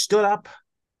 I stood up,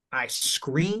 I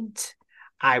screamed,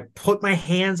 I put my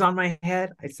hands on my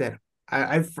head. I said,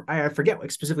 I forget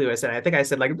specifically what I said. I think I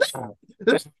said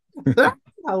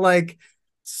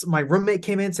my roommate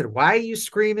came in and said, "Why are you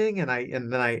screaming?" And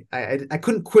then I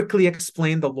couldn't quickly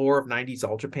explain the lore of 90s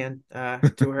All Japan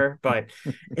to her, but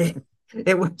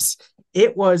it was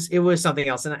something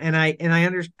else. And I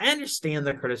understand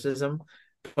the criticism,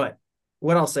 but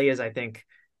what I'll say is I think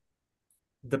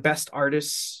the best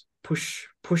artists push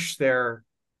their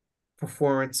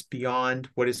performance beyond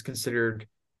what is considered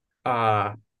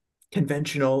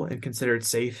conventional and considered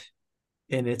safe.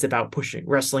 And it's about pushing.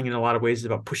 Wrestling in a lot of ways is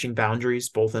about pushing boundaries,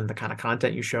 both in the kind of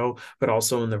content you show, but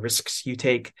also in the risks you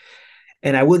take.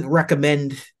 And I wouldn't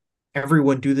recommend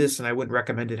everyone do this, and I wouldn't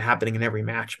recommend it happening in every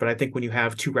match. But I think when you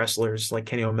have two wrestlers like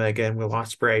Kenny Omega and Will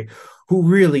Ospreay, who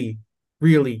really,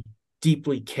 really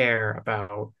deeply care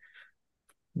about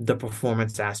the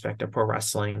performance aspect of pro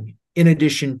wrestling, in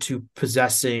addition to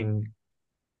possessing,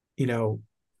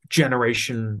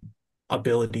 generational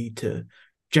ability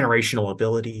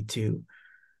to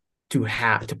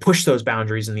push those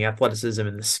boundaries and the athleticism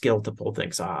and the skill to pull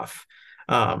things off.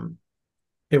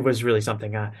 It was really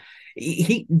something.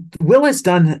 Will has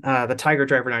done the Tiger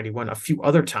Driver 91 a few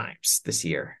other times this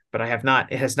year, but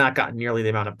it has not gotten nearly the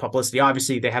amount of publicity.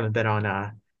 Obviously they haven't been on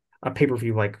a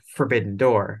pay-per-view like Forbidden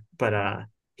Door, but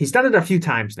he's done it a few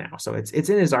times now. So it's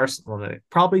in his arsenal, and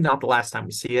probably not the last time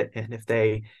we see it. And if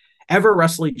they ever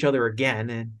wrestle each other again.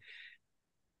 And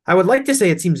I would like to say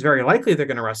it seems very likely they're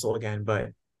going to wrestle again,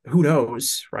 but who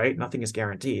knows, right? Nothing is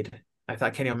guaranteed. I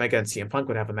thought Kenny Omega and CM Punk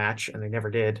would have a match, and they never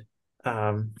did.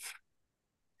 And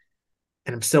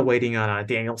I'm still waiting on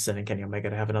Danielson and Kenny Omega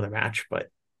to have another match, but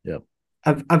Yep.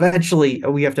 Eventually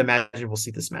we have to imagine we'll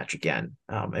see this match again.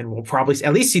 And we'll probably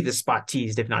at least see this spot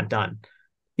teased, if not done.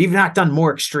 Even not done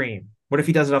more extreme. What if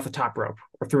he does it off the top rope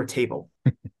or through a table?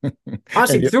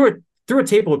 Honestly, through a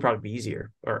table would probably be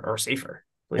easier or safer.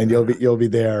 And you'll be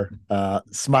there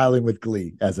smiling with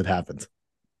glee as it happens.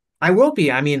 I will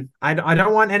be. I mean, I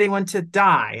don't want anyone to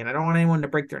die, and I don't want anyone to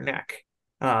break their neck.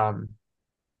 And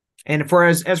for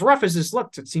as rough as this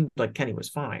looked, it seemed like Kenny was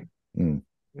fine.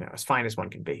 As fine as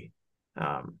one can be.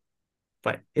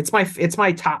 But it's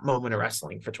my top moment of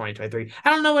wrestling for 2023. I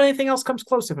don't know what anything else comes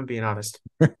close, if I'm being honest.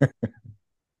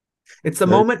 It's the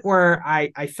moment where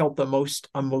I felt the most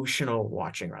emotional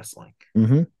watching wrestling.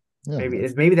 Mm-hmm. Yeah,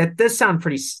 maybe that does sound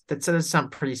pretty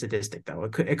sadistic, though.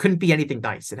 It couldn't be anything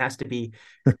nice. It has to be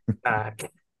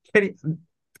Kenny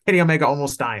Omega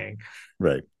almost dying.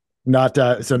 Right. Not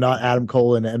Adam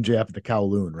Cole and MJF at the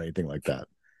Kowloon or anything like that.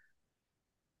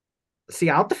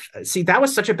 See, that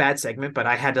was such a bad segment, but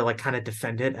I had to kind of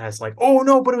defend it as oh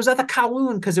no, but it was at the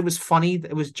Kowloon because it was funny.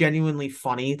 It was genuinely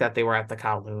funny that they were at the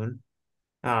Kowloon.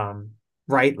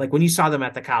 Right? When you saw them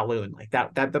at the Kowloon,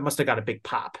 that must have got a big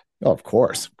pop. Oh, of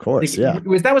course, yeah.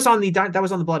 That was on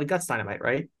the Blood and Guts Dynamite,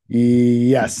 right?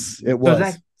 Yes, it was. So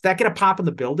did that get a pop in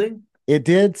the building? It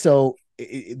did. So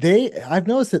I've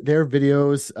noticed that their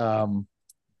videos,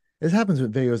 this happens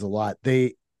with videos a lot.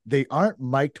 They aren't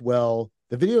mic'd well.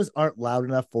 The videos aren't loud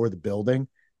enough for the building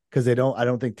because I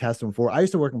don't think test them before. I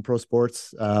used to work in pro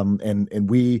sports, and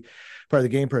we, part of the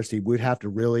Game Press team, we'd have to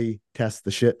really test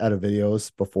the shit out of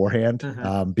videos beforehand,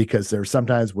 because there's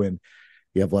sometimes when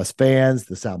you have less fans,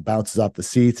 the sound bounces off the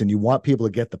seats, and you want people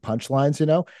to get the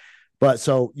punchlines, But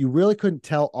so you really couldn't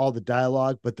tell all the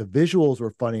dialogue, but the visuals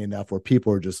were funny enough where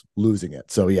people were just losing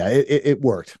it. So yeah, it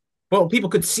worked. Well, people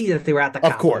could see that they were at the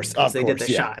Kowloon, of course, they did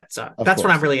the shot. So of that's course.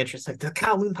 what I'm really interested in. The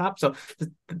Kowloon pop. So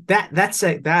that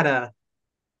segment,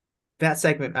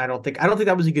 I don't think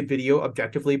that was a good video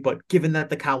objectively, but given that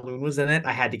the Kowloon was in it,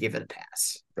 I had to give it a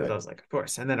pass. Because I was like, of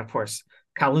course. And then of course,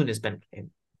 Kowloon has been in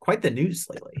quite the news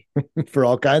lately. For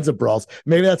all kinds of brawls.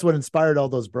 Maybe that's what inspired all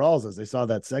those brawls as they saw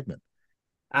that segment.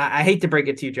 I hate to break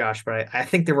it to you, Josh, but I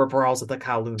think there were brawls at the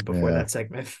Kowloon before that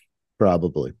segment.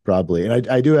 Probably. And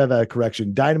I do have a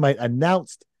correction. Dynamite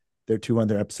announced their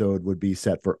 200th episode would be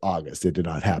set for August. It did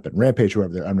not happen. Rampage,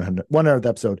 whoever their 100th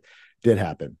episode did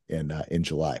happen in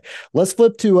July. Let's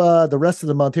flip to the rest of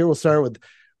the month here. We'll start with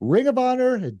Ring of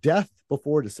Honor, Death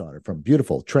Before Dishonor from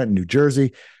beautiful Trenton, New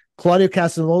Jersey. Claudio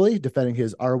Castagnoli defending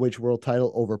his ROH World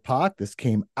title over Pac. This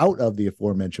came out of the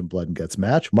aforementioned Blood and Guts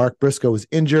match. Mark Briscoe was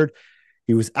injured.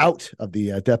 He was out of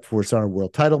the Death Before Dishonor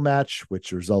World title match,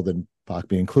 which resulted in Pac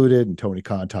being included. And Tony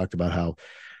Khan talked about how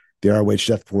the ROH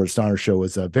Death Before Dishonor show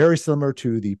was very similar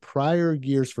to the prior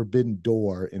year's Forbidden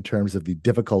Door in terms of the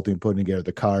difficulty in putting together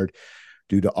the card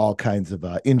due to all kinds of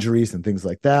injuries and things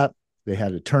like that. They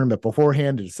had a tournament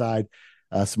beforehand to decide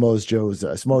Samoa Joe's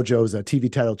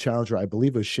TV title challenger. I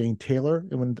believe it was Shane Taylor.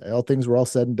 And when all things were all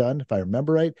said and done, if I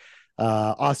remember right,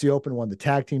 Aussie Open won the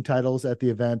tag team titles at the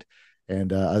event.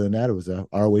 And other than that, it was a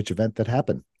ROH event that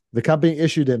happened. The company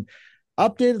issued an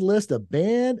updated list of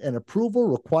banned and approval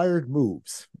required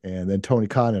moves. And then Tony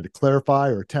Khan had to clarify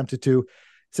or attempted to,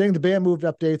 saying the ban moved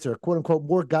updates are quote unquote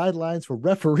more guidelines for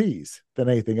referees than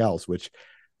anything else, which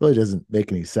really doesn't make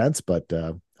any sense. But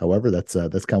however, that's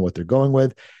kind of what they're going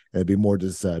with. There'll be more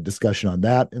discussion on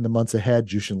that in the months ahead.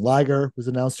 Jushin Liger was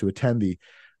announced to attend the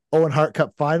Owen Hart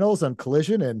Cup finals on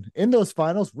Collision. And in those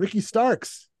finals, Ricky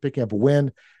Starks picking up a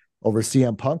win over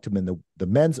CM Punk to win the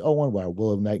men's Owen, while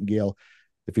Willow Nightingale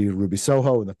defeated Ruby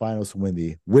Soho in the finals to win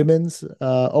the women's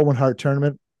Owen Hart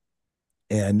tournament.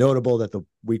 And notable that the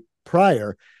week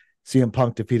prior, CM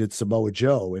Punk defeated Samoa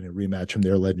Joe in a rematch from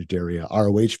their legendary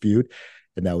ROH feud.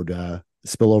 And that would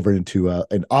spill over into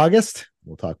in August.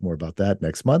 We'll talk more about that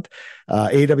next month.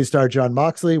 AEW star Jon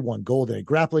Moxley won gold in a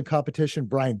grappling competition.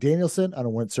 Bryan Danielson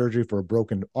underwent surgery for a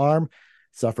broken arm,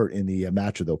 suffered in the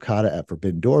match with Okada at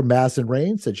Forbidden Door. Madison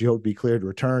Rayne said she hoped to be cleared to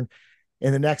return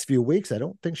in the next few weeks. I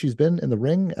don't think she's been in the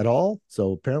ring at all,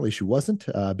 so apparently she wasn't.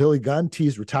 Billy Gunn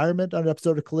teased retirement on an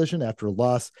episode of Collision after a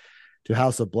loss to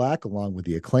House of Black, along with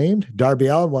the Acclaimed. Darby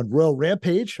Allin won Royal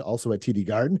Rampage, also at TD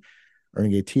Garden,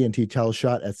 earning a TNT title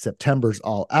shot at September's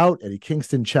All Out. Eddie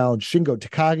Kingston challenged Shingo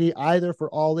Takagi either for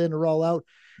All In or All Out.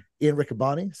 Ian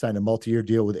Riccaboni signed a multi-year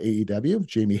deal with AEW.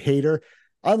 Jamie Hayter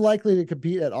unlikely to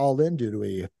compete at All In due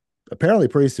to apparently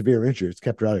pretty severe injury. It's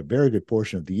kept her out a very good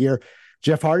portion of the year.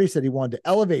 Jeff Hardy said he wanted to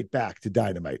elevate back to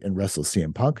Dynamite and wrestle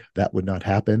CM Punk. That would not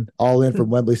happen. All in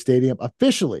from Wembley Stadium,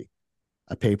 officially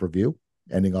a pay-per-view,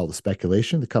 ending all the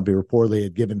speculation. The company reportedly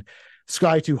had given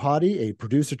Sky Too Hottie a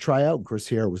producer tryout, and Chris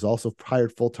Hare was also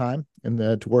hired full-time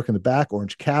to work in the back.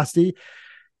 Orange Cassidy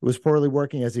was reportedly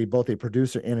working as both a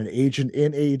producer and an agent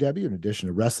in AEW, in addition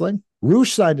to wrestling.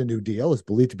 Roosh signed a new deal, is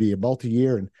believed to be a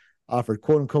multi-year, and offered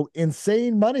quote-unquote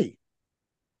insane money.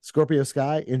 Scorpio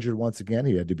Sky injured once again.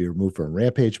 He had to be removed from a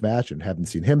Rampage match and haven't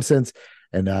seen him since.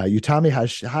 And Utami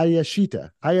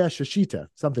Hayashishita,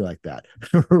 something like that,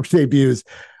 debuts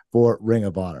for Ring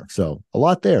of Honor. So a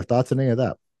lot there. Thoughts on any of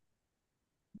that?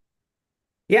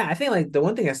 Yeah, I think like the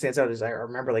one thing that stands out is I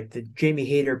remember like the Jamie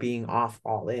Hayter being off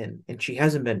All In, and she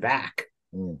hasn't been back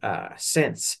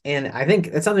since. And I think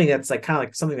it's something that's like kind of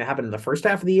like something that happened in the first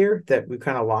half of the year that we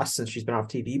kind of lost since she's been off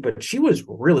TV, but she was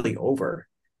really over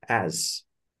as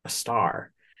a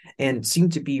star and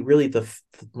seemed to be really the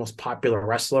most popular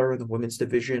wrestler in the women's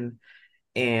division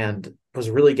and was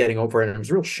really getting over it. And it was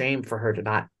a real shame for her to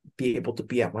not be able to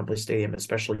be at Wembley Stadium,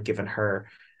 especially given her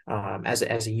as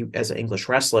an English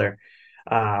wrestler.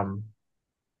 And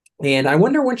I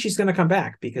wonder when she's going to come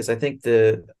back, because I think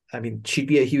she'd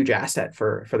be a huge asset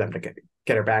for them to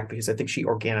get her back, because I think she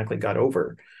organically got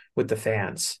over with the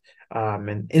fans.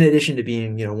 And in addition to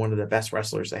being, one of the best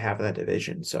wrestlers they have in that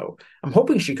division. So I'm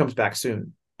hoping she comes back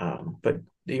soon. But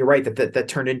you're right that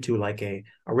turned into like a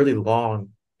really long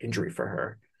injury for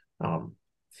her.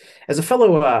 As a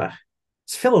fellow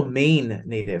Maine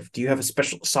native, do you have a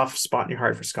special soft spot in your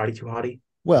heart for Scotty 2 Hotty?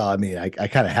 Well, I mean, I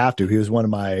kind of have to. He was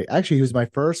my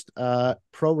first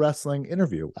pro wrestling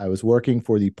interview. I was working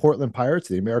for the Portland Pirates,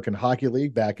 the American Hockey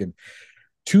League, back in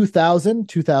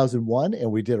 2001,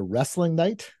 and we did a wrestling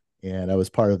night, and I was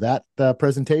part of that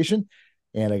presentation.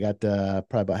 And I got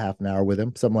probably about half an hour with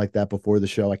him, something like that, before the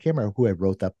show. I can't remember who I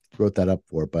wrote that up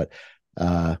for, but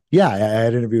yeah, I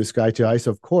had an interview with Sky 2 Hotty. So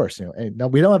of course, and now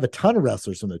we don't have a ton of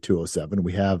wrestlers from the 207.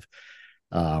 We have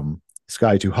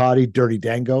Sky 2 Hotty, Dirty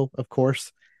Dango, of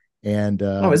course. And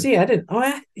is he? I didn't. Oh,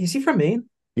 yeah. Is he from Maine?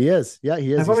 He is. Yeah,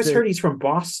 he is. I've always heard he's from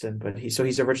Boston, but he's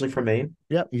originally from Maine.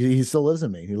 Yeah, he still lives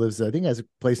in Maine. He lives, I think, he has a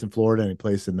place in Florida and a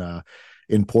place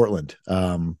in Portland.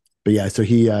 But yeah, so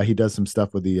he does some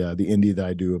stuff with the indie that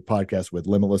I do a podcast with,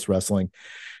 Limitless Wrestling.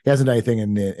 He hasn't done anything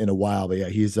in a while, but yeah,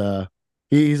 he's a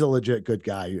legit good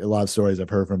guy. A lot of stories I've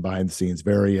heard from behind the scenes.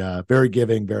 Very very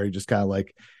giving, very just kind of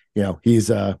like,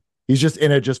 he's just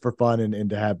in it just for fun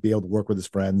and to be able to work with his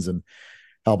friends and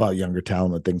help out younger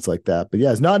talent and things like that. But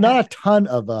yeah, it's not a ton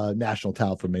of national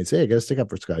talent for Maine. So hey, I got to stick up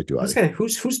for Sky 2 Hotty.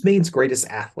 Who's Maine's greatest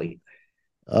athlete?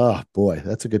 Oh boy,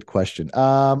 that's a good question.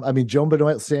 I mean, Joan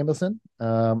Benoit Samuelson,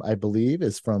 I believe,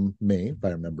 is from Maine, if I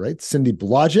remember right. Cindy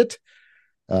Blodgett,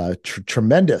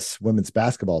 tremendous women's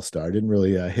basketball star. Didn't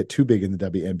really hit too big in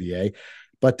the WNBA.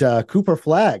 But Cooper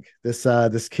Flagg, this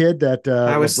kid that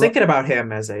I was thinking about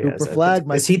him as Flagg.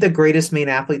 Is he the greatest Maine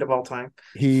athlete of all time?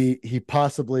 He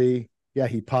possibly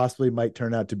might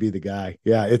turn out to be the guy.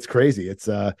 Yeah, it's crazy. It's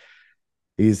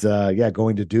he's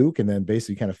going to Duke and then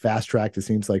basically kind of fast tracked, it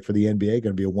seems like, for the NBA, going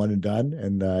to be a one and done.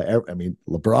 And I mean,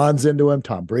 LeBron's into him,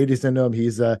 Tom Brady's into him.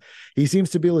 He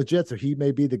seems to be legit, so he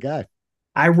may be the guy.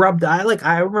 I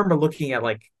remember looking at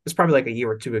it's probably like a year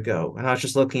or two ago, and I was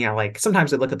just looking at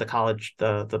sometimes I look at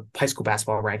the high school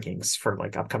basketball rankings for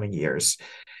like upcoming years,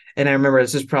 and I remember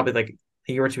this is probably like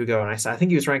a year or two ago, and I think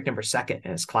he was ranked number 2nd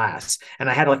in his class, and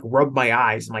I had to rub my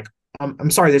eyes. I'm like,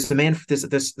 I'm sorry, there's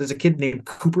a kid named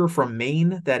Cooper from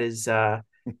Maine that is the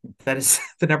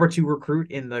number 2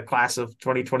 recruit in the class of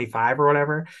 2025 or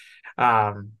whatever.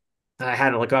 And I had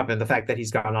to look up, and the fact that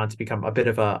he's gone on to become a bit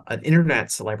of an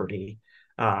internet celebrity.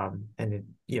 And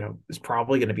is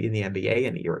probably going to be in the NBA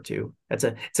in a year or two. It's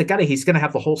a guy. He's going to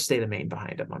have the whole state of Maine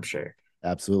behind him, I'm sure.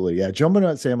 Absolutely, yeah. Joan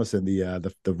Benoit Samuelson,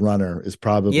 the runner, is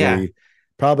probably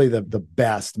the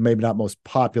best, maybe not most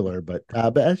popular, but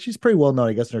she's pretty well known,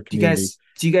 I guess, in her community.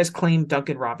 Do you guys claim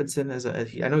Duncan Robinson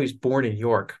I know he's born in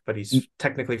York, but he's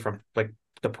technically from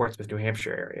the Portsmouth, New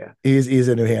Hampshire area. He's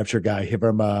a New Hampshire guy. He's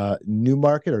from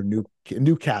Newmarket or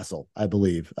Newcastle, I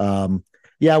believe.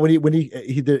 Yeah, when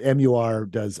he did MUR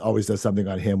always does something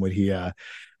on him when he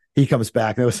comes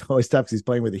back. And it was always tough because he's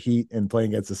playing with the Heat and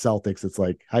playing against the Celtics. It's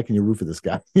like, how can you root for this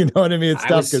guy? You know what I mean? It's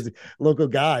tough because local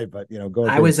guy, but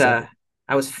going. I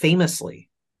was famously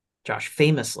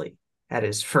at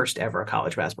his first ever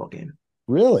college basketball game.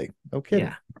 Really? No kidding.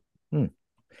 Yeah. When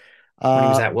he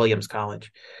was at Williams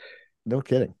College. No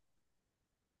kidding.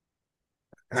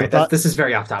 All right, this is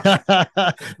very off topic.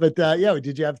 But yeah,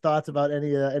 did you have thoughts about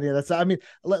any of that stuff? I mean,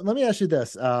 let me ask you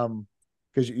this.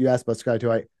 because you asked about Sky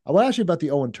too. I want to ask you about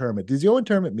the Owen tournament. Does the Owen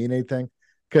tournament mean anything?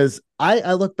 Because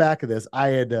I look back at this, I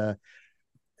had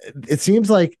it seems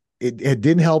like it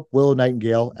didn't help Willow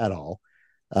Nightingale at all.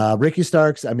 Ricky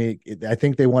Starks, I mean, I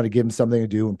think they wanted to give him something to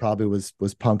do, and probably was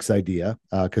Punk's idea,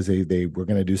 because they were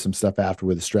going to do some stuff after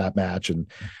with a strap match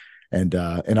and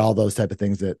all those type of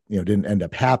things that didn't end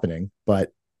up happening.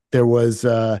 But there was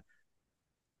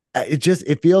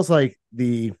it feels like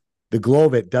the glow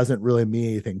of it doesn't really mean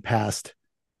anything past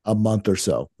a month or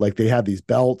so. Like, they have these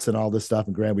belts and all this stuff,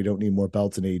 and granted, we don't need more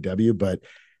belts in AEW, but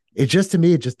it just, to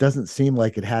me, it just doesn't seem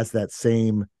like it has that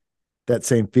same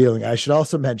feeling. I should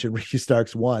also mention Ricky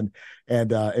Starks won and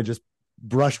just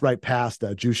brushed right past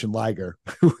Jushin Liger,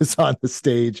 who was on the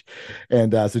stage.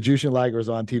 And so Jushin Liger was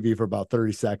on TV for about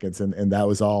 30 seconds, and that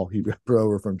was all he brought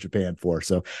over from Japan for.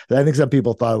 So I think some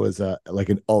people thought it was like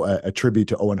a tribute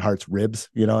to Owen Hart's ribs.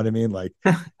 You know what I mean? Like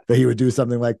that he would do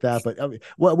something like that. But I mean,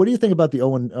 what do you think about the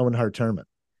Owen Hart tournament?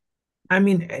 I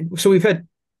mean, so we've had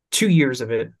 2 years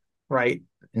of it, right?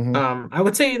 Mm-hmm. I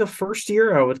would say the first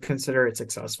year I would consider it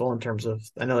successful in terms of,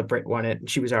 I know that Britt won it and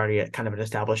she was already kind of an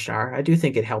established star. I do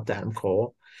think it helped Adam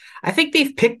Cole. I think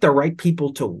they've picked the right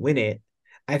people to win it.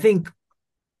 I think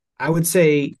I would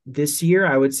say this year,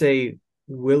 I would say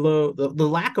Willow, the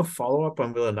lack of follow-up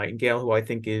on Willow Nightingale, who I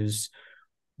think is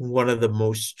one of the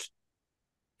most,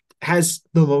 has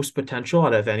the most potential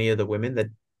out of any of the women that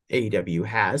AEW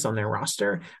has on their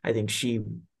roster. I think she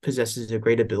possesses a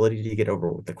great ability to get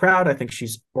over with the crowd. I think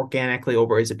she's organically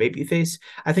over as a babyface.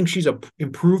 I think she's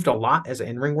improved a lot as an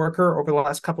in-ring worker over the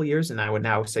last couple of years, and I would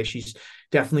now say she's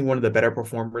definitely one of the better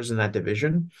performers in that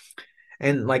division.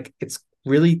 And like, it's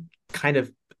really kind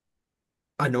of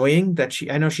annoying that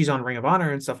I know she's on Ring of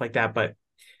Honor and stuff like that, but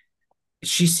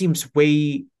she seems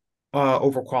way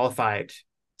overqualified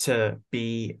to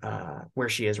be where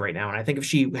she is right now. And I think if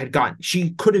she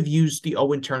could have used the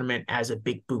Owen tournament as a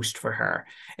big boost for her.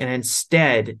 And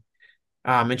instead,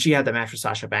 and she had the match with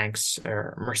Sasha Banks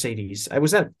or Mercedes. I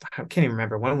can't even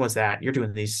remember. When was that? You're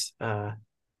doing these annual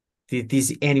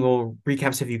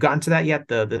recaps. Have you gotten to that yet?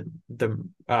 The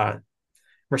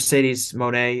Mercedes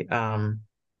Moné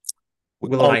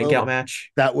Willow Nightingale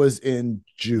match? That was in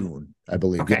June, I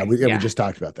believe. Okay, we just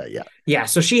talked about that. Yeah. Yeah.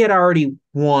 So she had already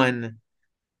won.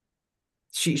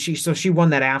 She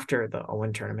won that after the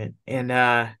Owen tournament. And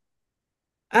I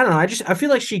don't know. I feel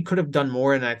like she could have done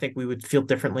more, and I think we would feel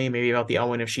differently maybe about the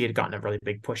Owen if she had gotten a really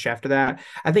big push after that.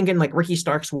 I think Ricky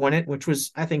Starks won it, which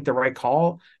was, I think, the right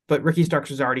call, but Ricky Starks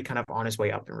was already kind of on his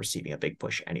way up and receiving a big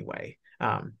push anyway.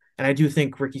 And I do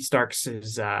think Ricky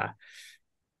Starks's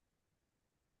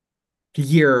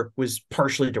year was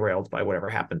partially derailed by whatever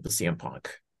happened to CM Punk.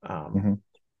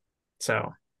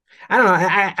 So I don't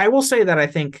know. I will say that I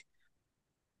think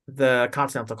the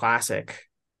Continental Classic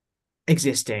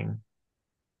existing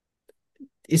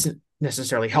isn't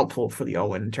necessarily helpful for the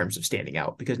Owen in terms of standing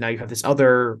out, because now you have this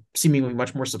other seemingly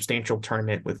much more substantial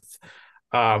tournament with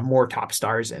more top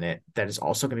stars in it that is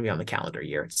also going to be on the calendar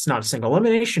year. It's not a single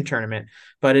elimination tournament,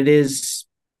 but it is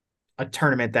a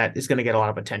tournament that is going to get a lot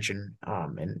of attention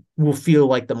and will feel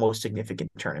like the most significant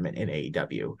tournament in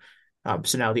AEW.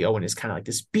 So now the Owen is kind of like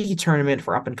this B tournament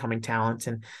for up and coming talent,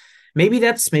 and maybe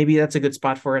that's a good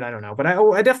spot for it. I don't know, but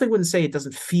I definitely wouldn't say it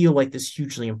doesn't feel like this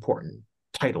hugely important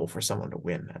title for someone to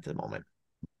win at the moment.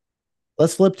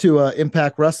 Let's flip to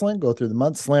Impact Wrestling. Go through the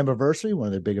month. Slammiversary, one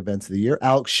of their big events of the year.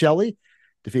 Alex Shelley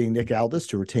defeating Nick Aldis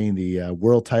to retain the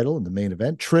world title in the main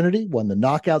event. Trinity won the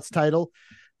Knockouts title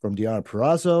from Deonna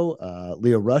Purrazzo.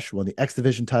 Leo Rush won the X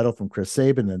Division title from Chris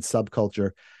Sabin, and then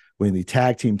Subculture winning the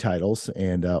tag team titles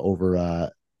and over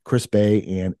Chris Bay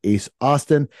and Ace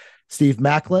Austin. Steve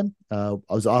Macklin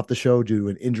was off the show due to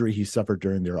an injury he suffered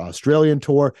during their Australian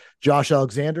tour. Josh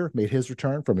Alexander made his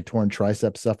return from a torn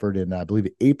tricep suffered in, I believe,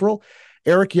 April.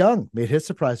 Eric Young made his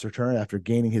surprise return after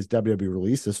gaining his WWE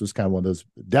release. This was kind of one of those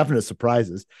definite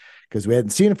surprises because we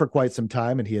hadn't seen him for quite some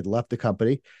time, and he had left the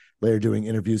company. Later doing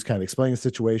interviews, kind of explaining the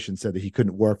situation, said that he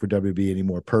couldn't work for WWE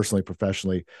anymore personally,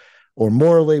 professionally, or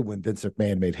morally when Vince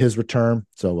McMahon made his return.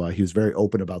 So he was very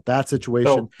open about that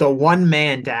situation. The one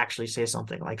man to actually say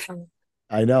something like that.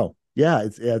 I know. Yeah,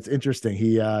 it's interesting.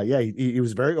 He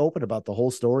was very open about the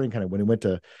whole story, and kind of when he went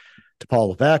to Paul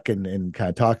Levesque and kind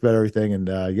of talked about everything. And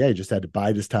he just had to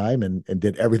bide his time and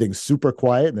did everything super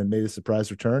quiet, and then made a surprise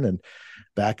return and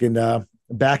back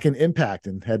in Impact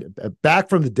and had back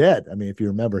from the dead. I mean, if you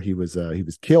remember, he was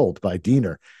killed by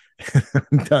Diener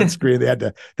on screen. They had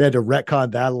to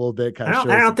retcon that a little bit. I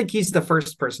don't think he's the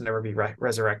first person to ever be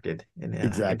resurrected in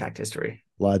Impact history.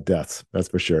 A lot of deaths, that's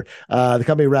for sure. The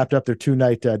company wrapped up their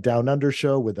 2-night Down Under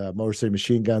show with Motor City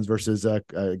Machine Guns versus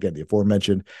again the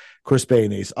aforementioned Chris Bay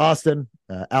and Ace Austin.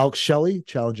 Alex Shelley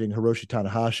challenging Hiroshi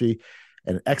Tanahashi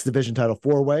and an X Division title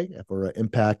 4-way for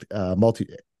Impact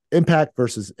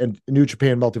versus New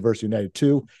Japan Multiverse United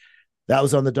 2. That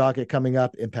was on the docket coming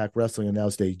up. Impact Wrestling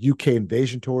announced a UK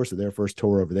Invasion Tour, so their first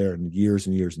tour over there in years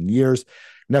and years and years.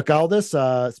 Now, all this,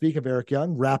 speaking of Eric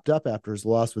Young, wrapped up after his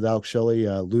loss with Alex Shelley,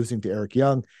 losing to Eric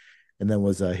Young, and then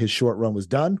was his short run was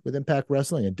done with Impact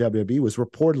Wrestling, and WWE was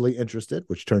reportedly interested,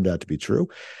 which turned out to be true.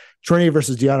 Trinity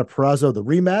versus Deonna Purrazzo, the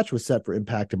rematch was set for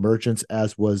Impact Emergence,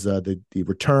 as was the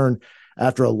return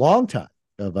after a long time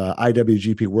of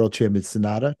IWGP World Champion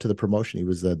Sonata to the promotion. He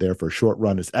was there for a short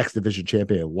run as X Division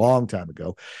champion a long time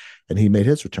ago, and he made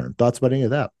his return. Thoughts about any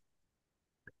of that?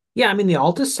 Yeah, I mean, the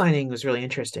Altus signing was really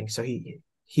interesting. So he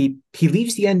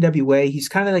leaves the NWA. He's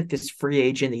kind of like this free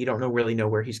agent that you don't really know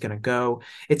where he's going to go.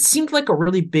 It seemed like a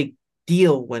really big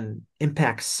deal when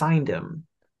Impact signed him.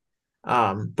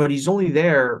 But he's only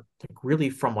there like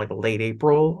really from like late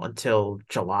April until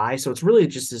July. So it's really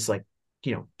just this like,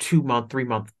 2-month,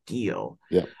 3-month deal.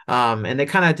 Yeah. And they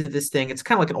kind of did this thing. It's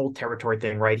kind of like an old territory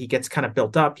thing, right? He gets kind of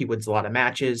built up. He wins a lot of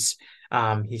matches.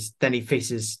 He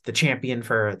faces the champion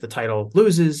for the title,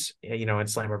 loses, in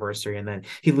Slammiversary, and then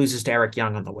he loses to Eric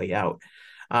Young on the way out.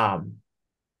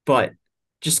 But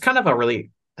just kind of a really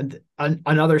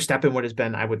another step in what has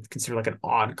been, I would consider like an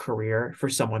odd career for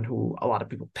someone who a lot of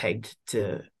people pegged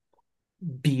to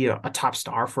be a top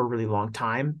star for a really long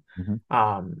time.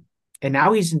 Mm-hmm. And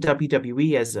now he's in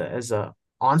WWE as a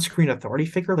on-screen authority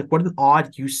figure. Like, what an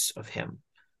odd use of him.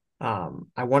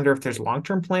 I wonder if there's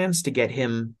long-term plans to get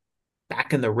him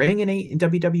back in the ring in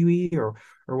WWE or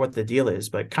what the deal is,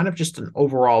 but kind of just an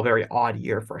overall very odd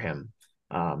year for him.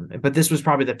 But this was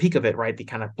probably the peak of it, right? The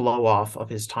kind of blow off of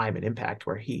his time at Impact,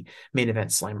 where he main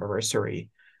event Slammiversary,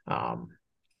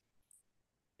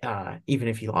 even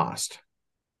if he lost.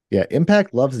 Yeah,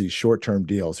 Impact loves these short-term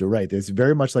deals. You're right. It's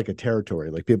very much like a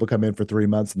territory. Like people come in for 3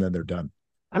 months and then they're done.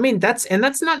 I mean, that's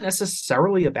not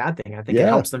necessarily a bad thing. I think it Yeah,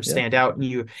 helps them stand out, and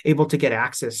you're able to get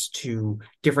access to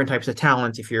different types of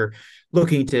talent if you're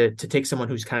looking to take someone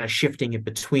who's kind of shifting in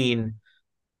between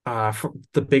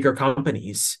the bigger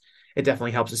companies. It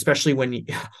definitely helps, especially when the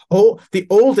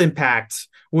old Impact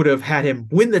would have had him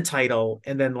win the title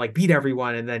and then like beat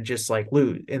everyone and then just like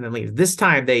lose and then leave. This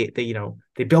time they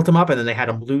built him up and then they had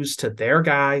him lose to their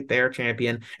guy, their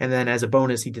champion, and then as a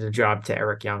bonus he did a job to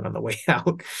Eric Young on the way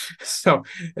out. So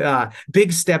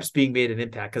big steps being made in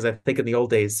Impact, because I think in the old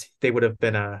days they would have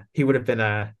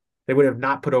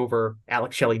not put over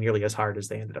Alex Shelley nearly as hard as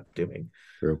they ended up doing.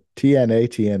 True.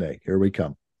 TNA. Here we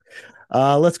come.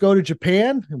 Let's go to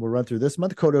Japan, and we'll run through this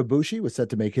month. Kota Ibushi was set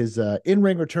to make his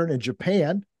in-ring return in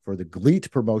Japan for the GLEAT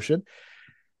promotion.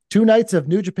 2 nights of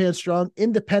New Japan Strong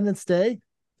Independence Day.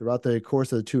 Throughout the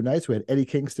course of the 2 nights, we had Eddie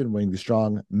Kingston winning the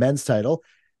Strong men's title.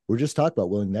 We just talked about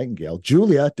Willie Nightingale.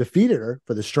 Julia defeated her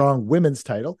for the Strong women's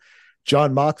title.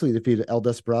 John Moxley defeated El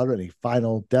Desperado in a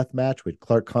final death match with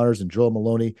Clark Connors and Joel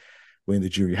Maloney winning the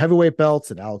junior heavyweight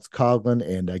belts, and Alex Coughlin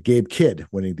and Gabe Kidd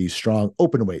winning the Strong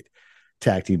openweight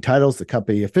tag team titles. The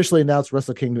company officially announced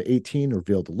Wrestle Kingdom 18,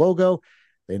 revealed the logo.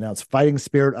 They announced Fighting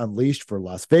Spirit Unleashed for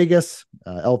Las Vegas.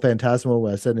 El Phantasmo,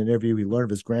 when I said in an interview, he learned of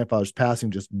his grandfather's passing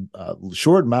just a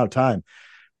short amount of time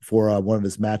before one of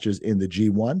his matches in the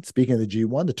G1. Speaking of the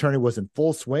G1, the tourney was in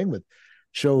full swing with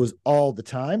shows all the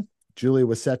time. Julia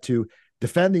was set to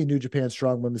defend the New Japan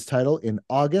Strong Women's title in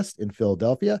August in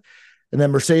Philadelphia. And then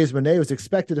Mercedes Moné was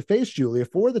expected to face Julia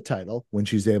for the title when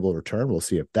she's able to return. We'll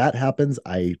see if that happens.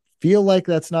 I feel like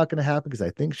that's not going to happen because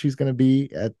I think she's going to be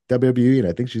at WWE and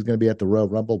I think she's going to be at the Royal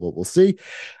Rumble, but we'll see.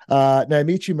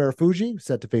 Naomichi Marufuji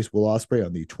set to face Will Ospreay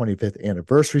on the 25th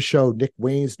anniversary show. Nick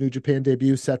Wayne's New Japan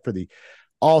debut set for the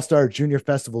All-Star Junior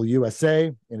Festival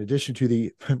USA, in addition to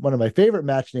the one of my favorite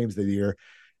match names of the year,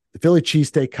 the Philly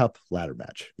Cheesesteak Cup ladder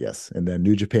match. Yes. And then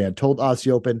New Japan told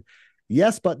Aussie Open,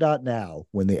 yes, but not now,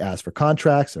 when they asked for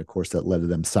contracts. And of course, that led to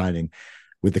them signing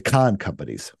with the con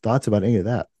companies. Thoughts about any of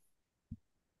that?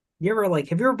 Have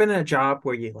you ever been in a job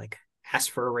where you like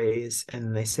ask for a raise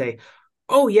and they say,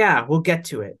 oh yeah, we'll get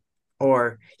to it.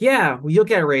 Or yeah, well, you'll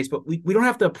get a raise, but we don't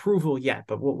have the approval yet,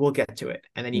 but we'll get to it.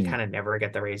 And then you kind of never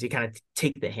get the raise. You kind of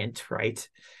take the hint, right?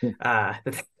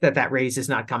 That raise is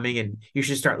not coming and you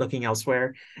should start looking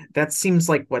elsewhere. That seems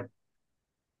like what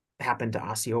happened to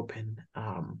Aussie Open.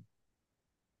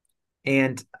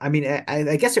 And I mean,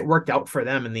 I guess it worked out for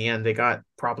them in the end. They got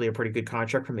probably a pretty good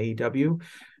contract from AEW.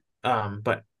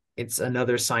 But it's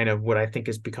another sign of what I think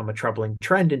has become a troubling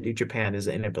trend in New Japan, is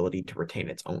the inability to retain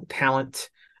its own talent.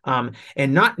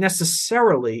 And not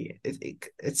necessarily,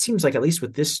 it seems like, at least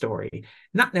with this story,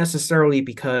 not necessarily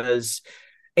because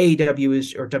AEW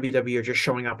is or WWE are just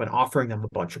showing up and offering them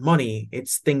a bunch of money.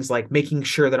 It's things like making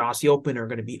sure that Aussie Open are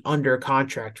going to be under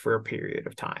contract for a period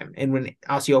of time. And when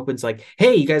Aussie Open's like,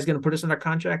 "Hey, you guys going to put us under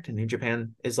contract?" and New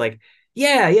Japan is like,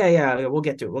 "Yeah, yeah, yeah, we'll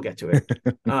get to it. We'll get to it."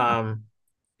 Um,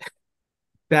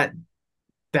 that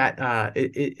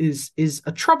is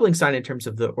a troubling sign in terms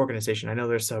of the organization. I know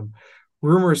there's some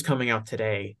rumors coming out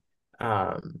today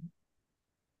about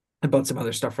some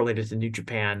other stuff related to New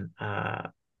Japan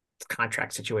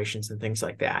contract situations and things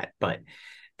like that. But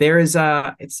there is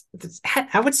it's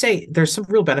I would say there's some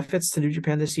real benefits to New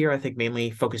Japan this year. I think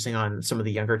mainly focusing on some of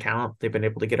the younger talent they've been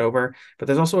able to get over, but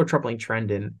there's also a troubling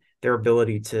trend in their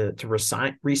ability to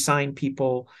re-sign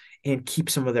people and keep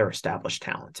some of their established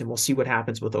talent. And we'll see what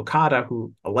happens with Okada,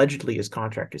 who allegedly his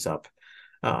contract is up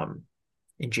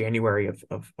in January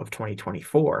of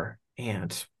 2024,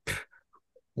 and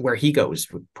where he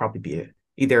goes would probably be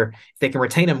either if they can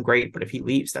retain him, great, but if he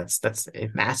leaves, that's a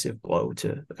massive blow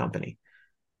to the company.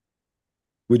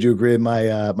 Would you agree with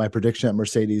my prediction that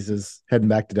Mercedes is heading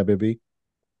back to WWE?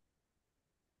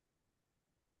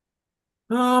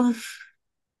 Um,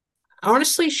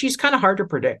 Honestly, she's kind of hard to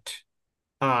predict.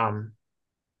 Um,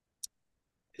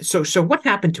 so what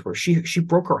happened to her? She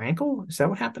broke her ankle. Is that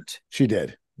what happened? She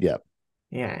did. Yeah.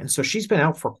 Yeah, and so she's been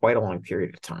out for quite a long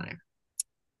period of time.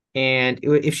 And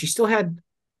if she still had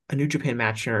a New Japan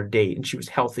match in her date and she was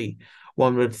healthy,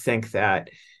 one would think that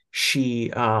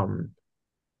she would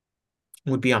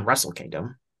be on Wrestle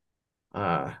Kingdom.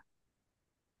 Uh,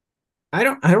 I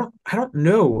don't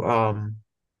know.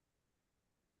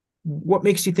 What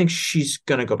makes you think she's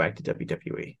gonna go back to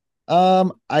WWE?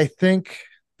 I think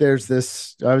there's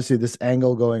this obviously this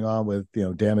angle going on with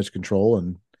damage control,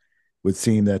 and would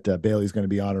seem that Bailey's going to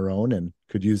be on her own and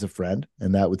could use a friend,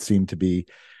 and that would seem to be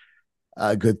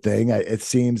a good thing. It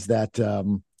seems that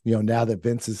now that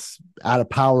Vince is out of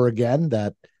power again,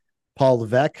 that Paul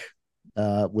Levesque,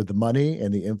 with the money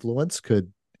and the influence,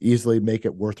 could easily make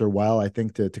it worth her while, I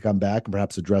think, to come back and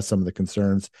perhaps address some of the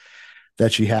concerns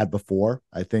that she had before.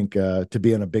 I think to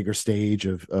be on a bigger stage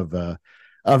of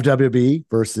WB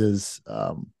versus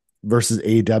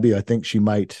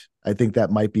AEW, I think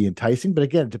that might be enticing. But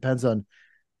again, it depends on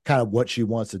kind of what she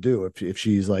wants to do. If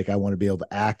she's like, I want to be able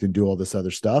to act and do all this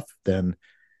other stuff, then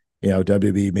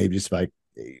WB maybe just like,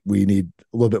 we need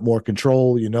a little bit more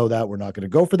control. That we're not going to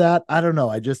go for that. I don't know.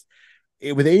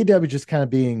 With AEW just kind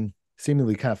of being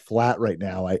seemingly kind of flat right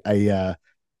now,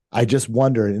 I just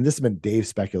wonder, and this has been Dave's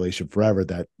speculation forever,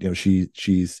 that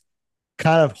she's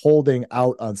kind of holding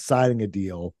out on signing a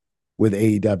deal with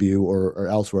AEW or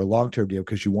elsewhere, a long-term deal,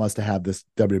 because she wants to have this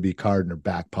WWE card in her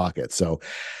back pocket. So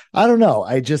I don't know.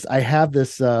 I just have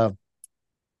this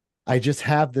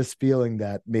feeling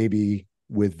that maybe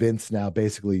with Vince now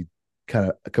basically kind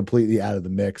of completely out of the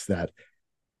mix, that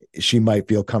she might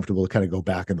feel comfortable to kind of go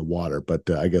back in the water, but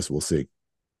I guess we'll see.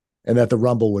 And that the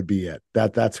Rumble would be it.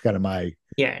 That's kind of my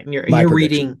And you're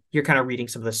prediction. you're kind of reading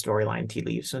some of the storyline tea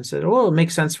leaves and said, "Oh, it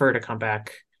makes sense for her to come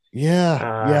back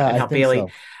Yeah, and I help think Bailey." so.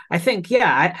 I think,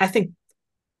 I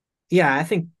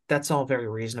think that's all very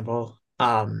reasonable.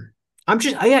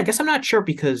 I guess I'm not sure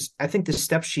because I think the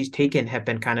steps she's taken have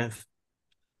been kind of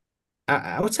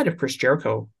outside of Chris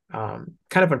Jericho, kind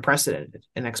of unprecedented,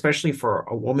 and especially for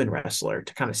a woman wrestler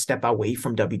to kind of step away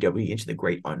from WWE into the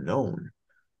great unknown.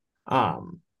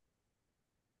 Um,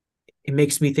 it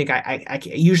makes me think I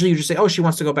usually you just say, oh, she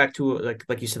wants to go back to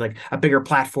like you said, like a bigger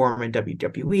platform in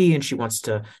WWE, and she wants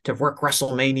to work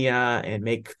WrestleMania and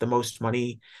make the most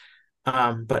money.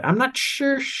 But I'm not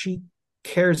sure she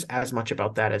cares as much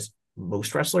about that as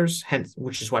most wrestlers, hence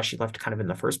which is why she left kind of in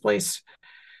the first place.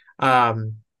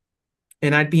 Um,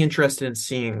 and I'd be interested in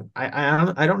seeing.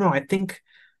 I don't know. I think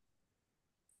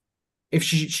if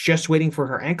she's just waiting for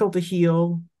her ankle to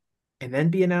heal and then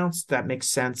be announced, that makes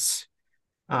sense.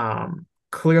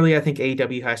 Clearly, I think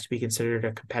AEW has to be considered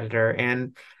a competitor,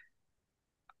 and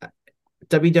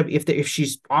WWE, if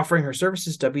she's offering her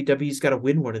services, WWE's got to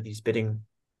win one of these bidding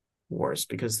wars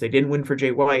because they didn't win for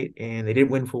Jay White and they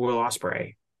didn't win for Will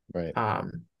Ospreay. Right.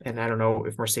 And I don't know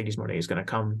if Mercedes Moné is going to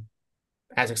come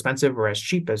as expensive or as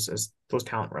cheap as those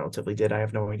talent relatively did. I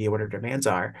have no idea what her demands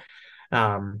are.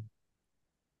 Um,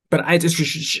 but I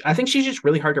think she's just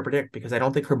really hard to predict because I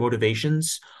don't think her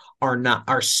motivations are not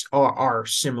are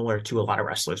similar to a lot of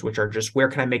wrestlers, which are just where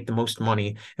can I make the most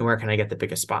money and where can I get the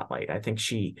biggest spotlight. I think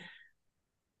she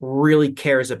really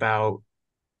cares about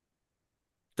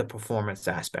the performance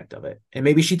aspect of it, and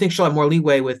maybe she thinks she'll have more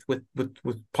leeway with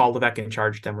Paul Levesque in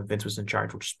charge than when Vince was in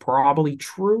charge, which is probably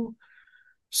true.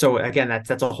 So again,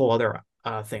 that's a whole other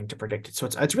thing to predict it. So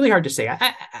it's really hard to say.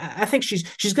 I think she's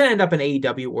going to end up in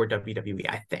AEW or WWE.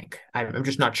 I think I'm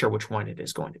just not sure which one it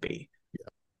is going to be.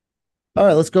 All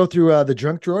right, let's go through the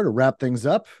junk drawer to wrap things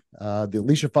up. The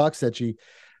Alicia Fox said she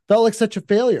felt like such a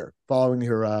failure following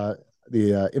her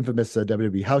the infamous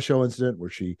WWE house show incident where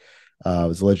she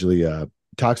was allegedly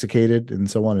intoxicated and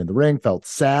so on in the ring. Felt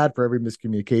sad for every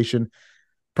miscommunication.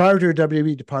 Prior to her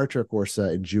WWE departure, of course,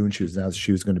 in June, she was announced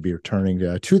she was going to be returning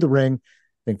to the ring,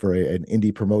 I think for an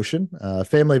indie promotion.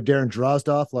 Family of Darren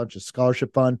Drozdoff launched a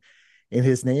scholarship fund in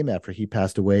his name after he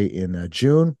passed away in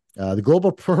June. The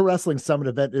Global Pro Wrestling Summit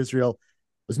event in Israel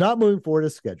was not moving forward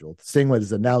as scheduled. Sting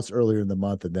was announced earlier in the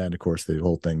month, and then, of course, the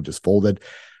whole thing just folded.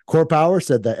 Core Power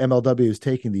said that MLW is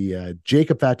taking the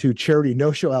Jacob Fatu charity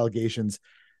no-show allegations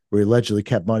where he allegedly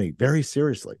kept money very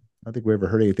seriously. I don't think we ever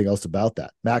heard anything else about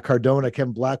that. Matt Cardona,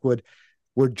 Kevin Blackwood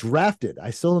were drafted. I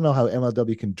still don't know how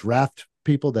MLW can draft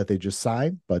people that they just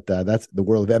signed, but that's the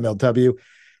world of MLW.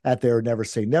 At their Never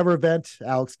Say Never event,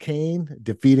 Alex Kane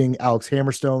defeating Alex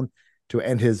Hammerstone to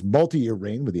end his multi-year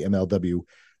reign with the MLW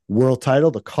World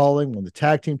title. The Calling won the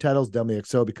tag team titles.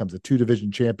 WXO becomes a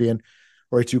two-division champion,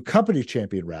 or a two-company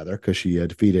champion, rather, because she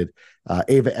defeated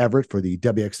Ava Everett for the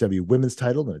WXW Women's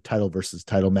title in a title versus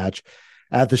title match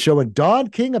at the show. And Don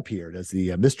King appeared as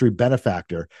the mystery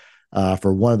benefactor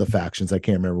for one of the factions. I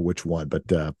can't remember which one, but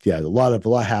yeah, a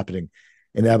lot happening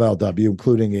in MLW,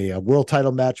 including a world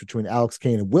title match between Alex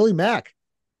Kane and Willie Mack,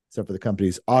 except for the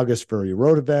company's August Fury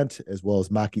Road event, as well as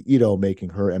Maki Ito making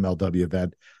her MLW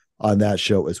event on that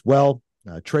show as well.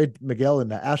 Trey Miguel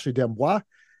and Ashley Dembois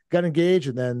got engaged,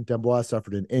 and then Dembois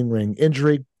suffered an in-ring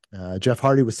injury. Jeff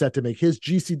Hardy was set to make his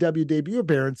GCW debut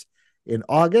appearance in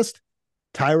August.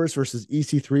 Tyrus versus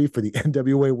EC3 for the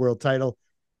NWA World title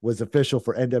was official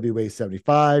for NWA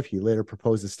 75. He later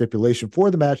proposed a stipulation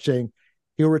for the match, saying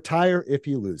he'll retire if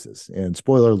he loses. And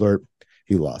spoiler alert,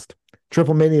 he lost.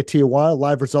 Triple Mania Tijuana,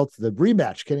 live results of the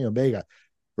rematch, Kenny Omega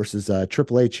versus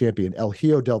AAA champion El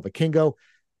Hijo del Vikingo.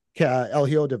 El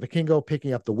Hijo del Vikingo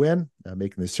picking up the win,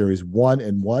 making the series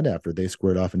 1-1 after they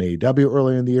squared off in AEW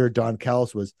earlier in the year. Don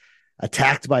Callis was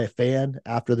attacked by a fan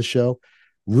after the show.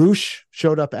 Roosh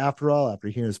showed up after all, after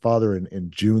he and his father in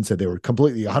June said they were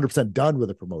completely 100% done with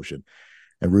the promotion.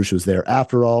 And Roosh was there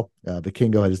after all.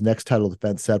 Vikingo had his next title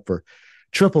defense set for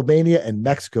Triple Mania in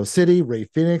Mexico City. Ray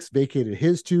Phoenix vacated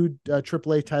his two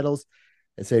AAA titles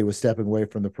and said he was stepping away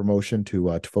from the promotion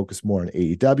to focus more on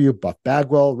AEW. Buff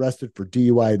Bagwell arrested for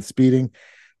DUI and speeding.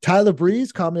 Tyler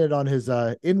Breeze commented on his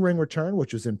in-ring return,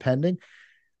 which was impending,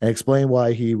 and explained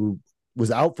why he was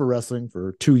out for wrestling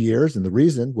for 2 years. And the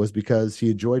reason was because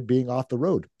he enjoyed being off the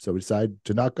road. So he decided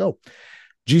to not go.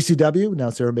 GCW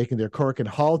announced they were making their Korakuen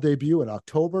Hall debut in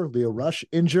October. Leo Rush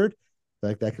injured.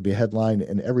 Like that could be a headline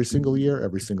in every single year,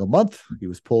 every single month. He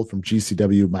was pulled from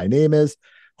GCW. My Name Is.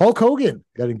 Hulk Hogan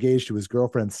got engaged to his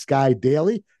girlfriend, Sky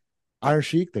Daly. Iron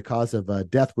Sheik, the cause of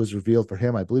death was revealed for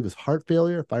him. I believe it was heart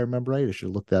failure, if I remember right. I should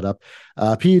have looked that up.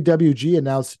 PWG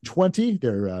announced 20,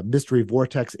 their Mystery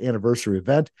Vortex anniversary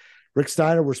event. Rick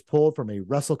Steiner was pulled from a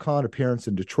WrestleCon appearance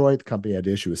in Detroit. The company had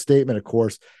to issue a statement. Of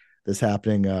course, this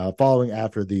happening following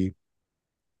after the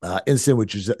incident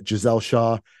with Giselle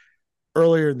Shaw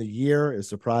earlier in the year. It's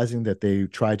surprising that they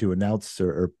tried to announce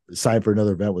or sign for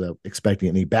another event without expecting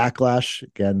any backlash.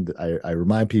 Again, I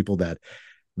remind people that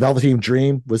Velveteen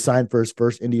Dream was signed for his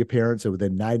first indie appearance, and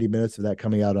within 90 minutes of that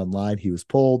coming out online, he was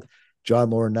pulled.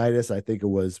 John Laurinaitis, I think it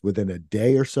was within a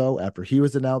day or so after he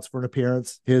was announced for an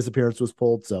appearance, his appearance was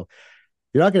pulled. So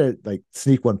you're not going to like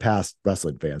sneak one past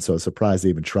wrestling fans. So I'm surprised they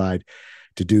even tried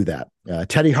to do that.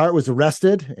 Teddy Hart was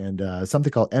arrested, and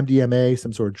something called MDMA,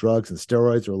 some sort of drugs and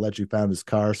steroids, were allegedly found in his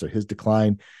car. So his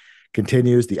decline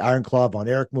continues. The Iron Claw Von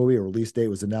Erich movie, a release date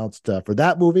was announced for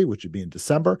that movie, which would be in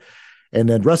December. And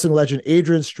then wrestling legend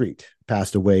Adrian Street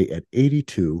passed away at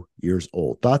 82 years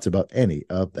old. Thoughts about any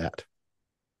of that?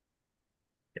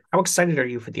 How excited are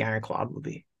you for the Iron Claw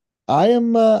movie? I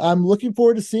am. I'm looking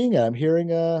forward to seeing it. I'm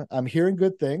hearing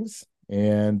good things.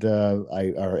 And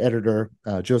our editor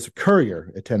Joseph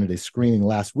Courier attended a screening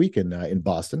last week in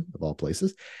Boston, of all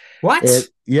places. What?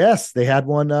 Yes, they had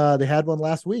one. They had one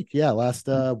last week. Yeah, last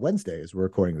Wednesday as we're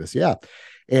recording this. Yeah,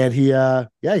 and he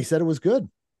said it was good.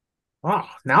 Oh,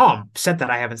 now I'm upset that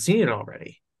I haven't seen it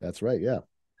already. That's right. Yeah.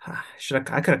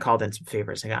 I could have called in some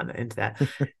favors and gotten into that.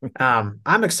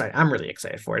 I'm excited. I'm really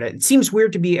excited for it. It seems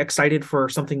weird to be excited for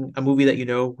a movie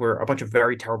that where a bunch of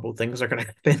very terrible things are going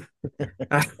to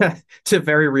happen to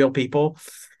very real people.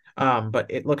 But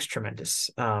it looks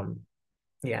tremendous.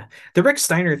 Yeah, the Rick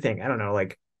Steiner thing. I don't know,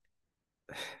 like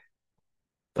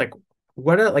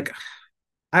what a like.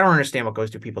 I don't understand what goes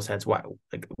through people's heads. What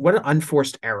an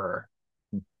unforced error,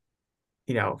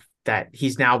 that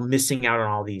he's now missing out on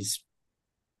all these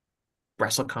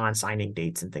WrestleCon signing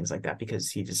dates and things like that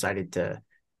because he decided to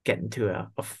get into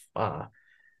like,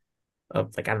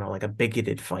 I don't know, like a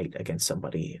bigoted fight against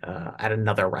somebody at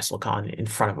another WrestleCon in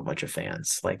front of a bunch of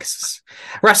fans. Like,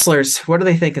 wrestlers, what are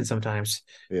they thinking sometimes?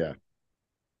 Yeah.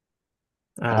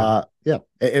 Um, Yeah.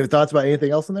 Any thoughts about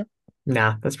anything else in there?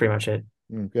 nah, that's pretty much it.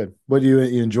 Good. What do you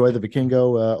enjoy the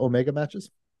Vikingo Omega matches?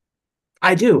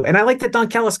 I do, and I like that Don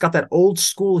Callis got that old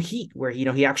school heat where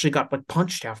he actually got like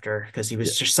punched after because he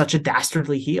was just such a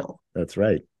dastardly heel. That's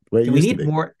right. What it Do we used to need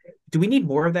be. more? Do we need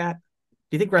more of that?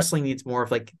 Do you think wrestling needs more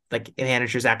of like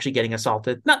managers actually getting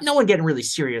assaulted? Not no one getting really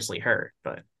seriously hurt,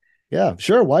 but Yeah,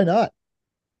 sure. Why not?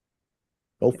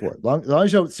 Go for it. Long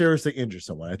as you don't seriously injure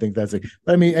someone. I think that's it.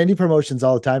 But I mean, any promotions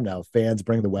all the time now, fans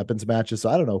bring the weapons matches. So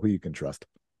I don't know who you can trust.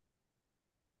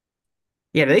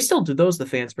 yeah, do they still do those? The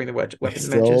fans bring the weapons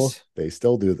matches. They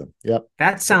still do them. Yep.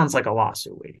 That sounds like a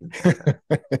lawsuit waiting.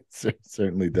 It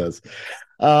certainly does.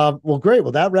 Well, great.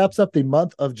 Well, that wraps up the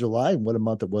month of July, and what a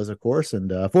month it was, of course. And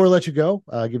before I let you go,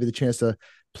 I'll give you the chance to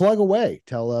plug away.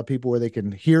 Tell people where they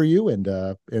can hear you and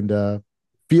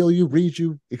feel you, read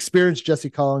you, experience Jesse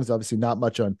Collings. Obviously, not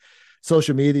much on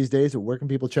social media these days, but where can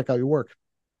people check out your work?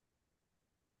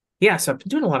 Yeah, so I've been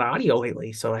doing a lot of audio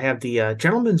lately. So I have the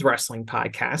Gentleman's Wrestling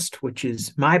podcast, which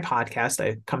is my podcast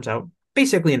that comes out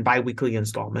basically in bi-weekly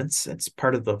installments. It's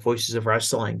part of the Voices of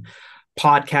Wrestling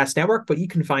podcast network, but you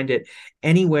can find it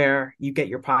anywhere you get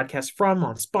your podcast from,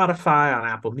 on Spotify, on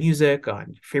Apple Music, on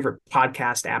your favorite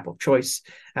podcast app of choice.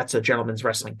 That's a Gentleman's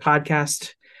Wrestling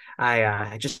podcast.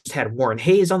 I just had Warren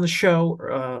Hayes on the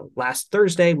show last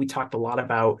Thursday. We talked a lot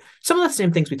about some of the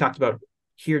same things we talked about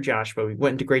here, Josh, but we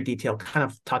went into great detail, kind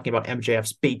of talking about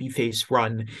MJF's babyface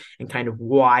run and kind of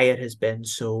why it has been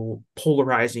so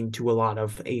polarizing to a lot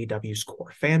of AEW's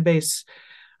core fan base.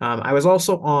 I was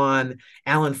also on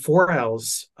Alan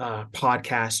Forel's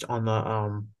podcast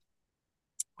on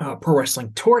the Pro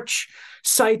Wrestling Torch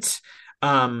site.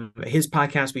 His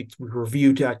podcast, we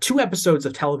reviewed 2 episodes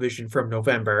of television from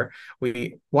November.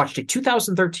 We watched a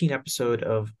 2013 episode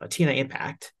of TNA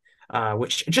Impact,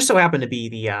 which just so happened to be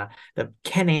the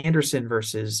Ken Anderson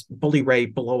versus Bully Ray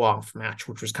blow-off match,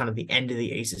 which was kind of the end of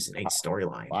the Aces and Eights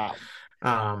storyline.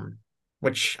 Wow.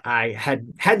 Which I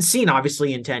hadn't seen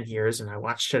obviously in 10 years, and I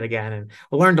watched it again and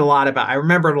I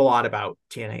remembered a lot about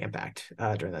TNA Impact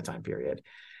during that time period.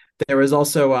 There was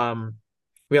also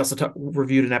we also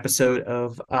reviewed an episode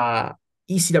of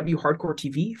ECW Hardcore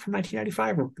TV from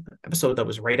 1995, an episode that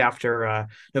was right after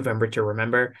November to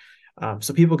Remember.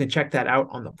 So people can check that out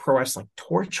on the Pro Wrestling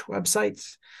Torch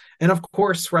websites. And of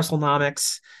course,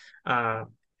 Wrestlenomics.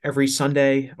 Every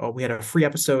Sunday, we had a free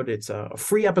episode. It's a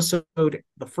free episode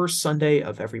the first Sunday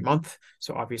of every month.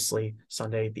 So obviously,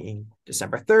 Sunday being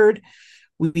December 3rd,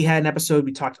 we had an episode.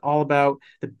 We talked all about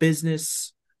the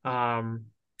business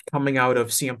coming out of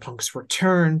CM Punk's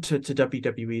return to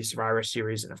WWE Survivor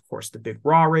Series, and of course, the big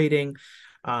Raw rating.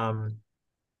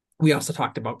 We also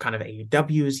talked about kind of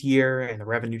AEW's year and the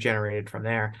revenue generated from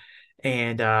there,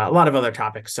 and a lot of other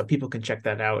topics. So people can check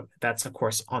that out. That's of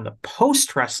course on the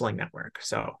Post Wrestling Network.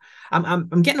 So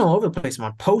I'm getting all over the place. I'm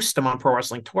on Post. I'm on Pro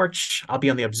Wrestling Torch. I'll be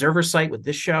on the Observer site with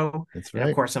this show. That's right. And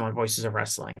of course, I'm on Voices of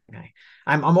Wrestling.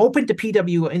 I'm open to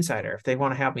PW Insider if they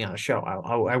want to have me on a show.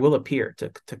 I will appear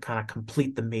to kind of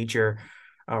complete the major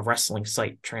wrestling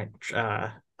site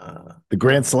the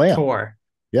Grand Slam tour.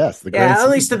 Yes, at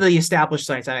least to the established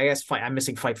sites. I guess I'm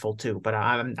missing Fightful too, but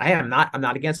I'm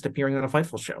not against appearing on a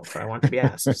Fightful show. So I want to be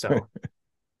asked. So,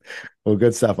 well,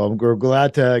 good stuff. We're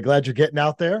glad you're getting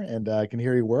out there, and I can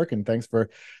hear your work. And thanks for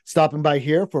stopping by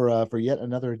here for yet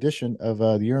another edition of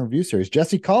the Year in Review series.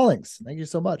 Jesse Collings, thank you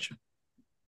so much.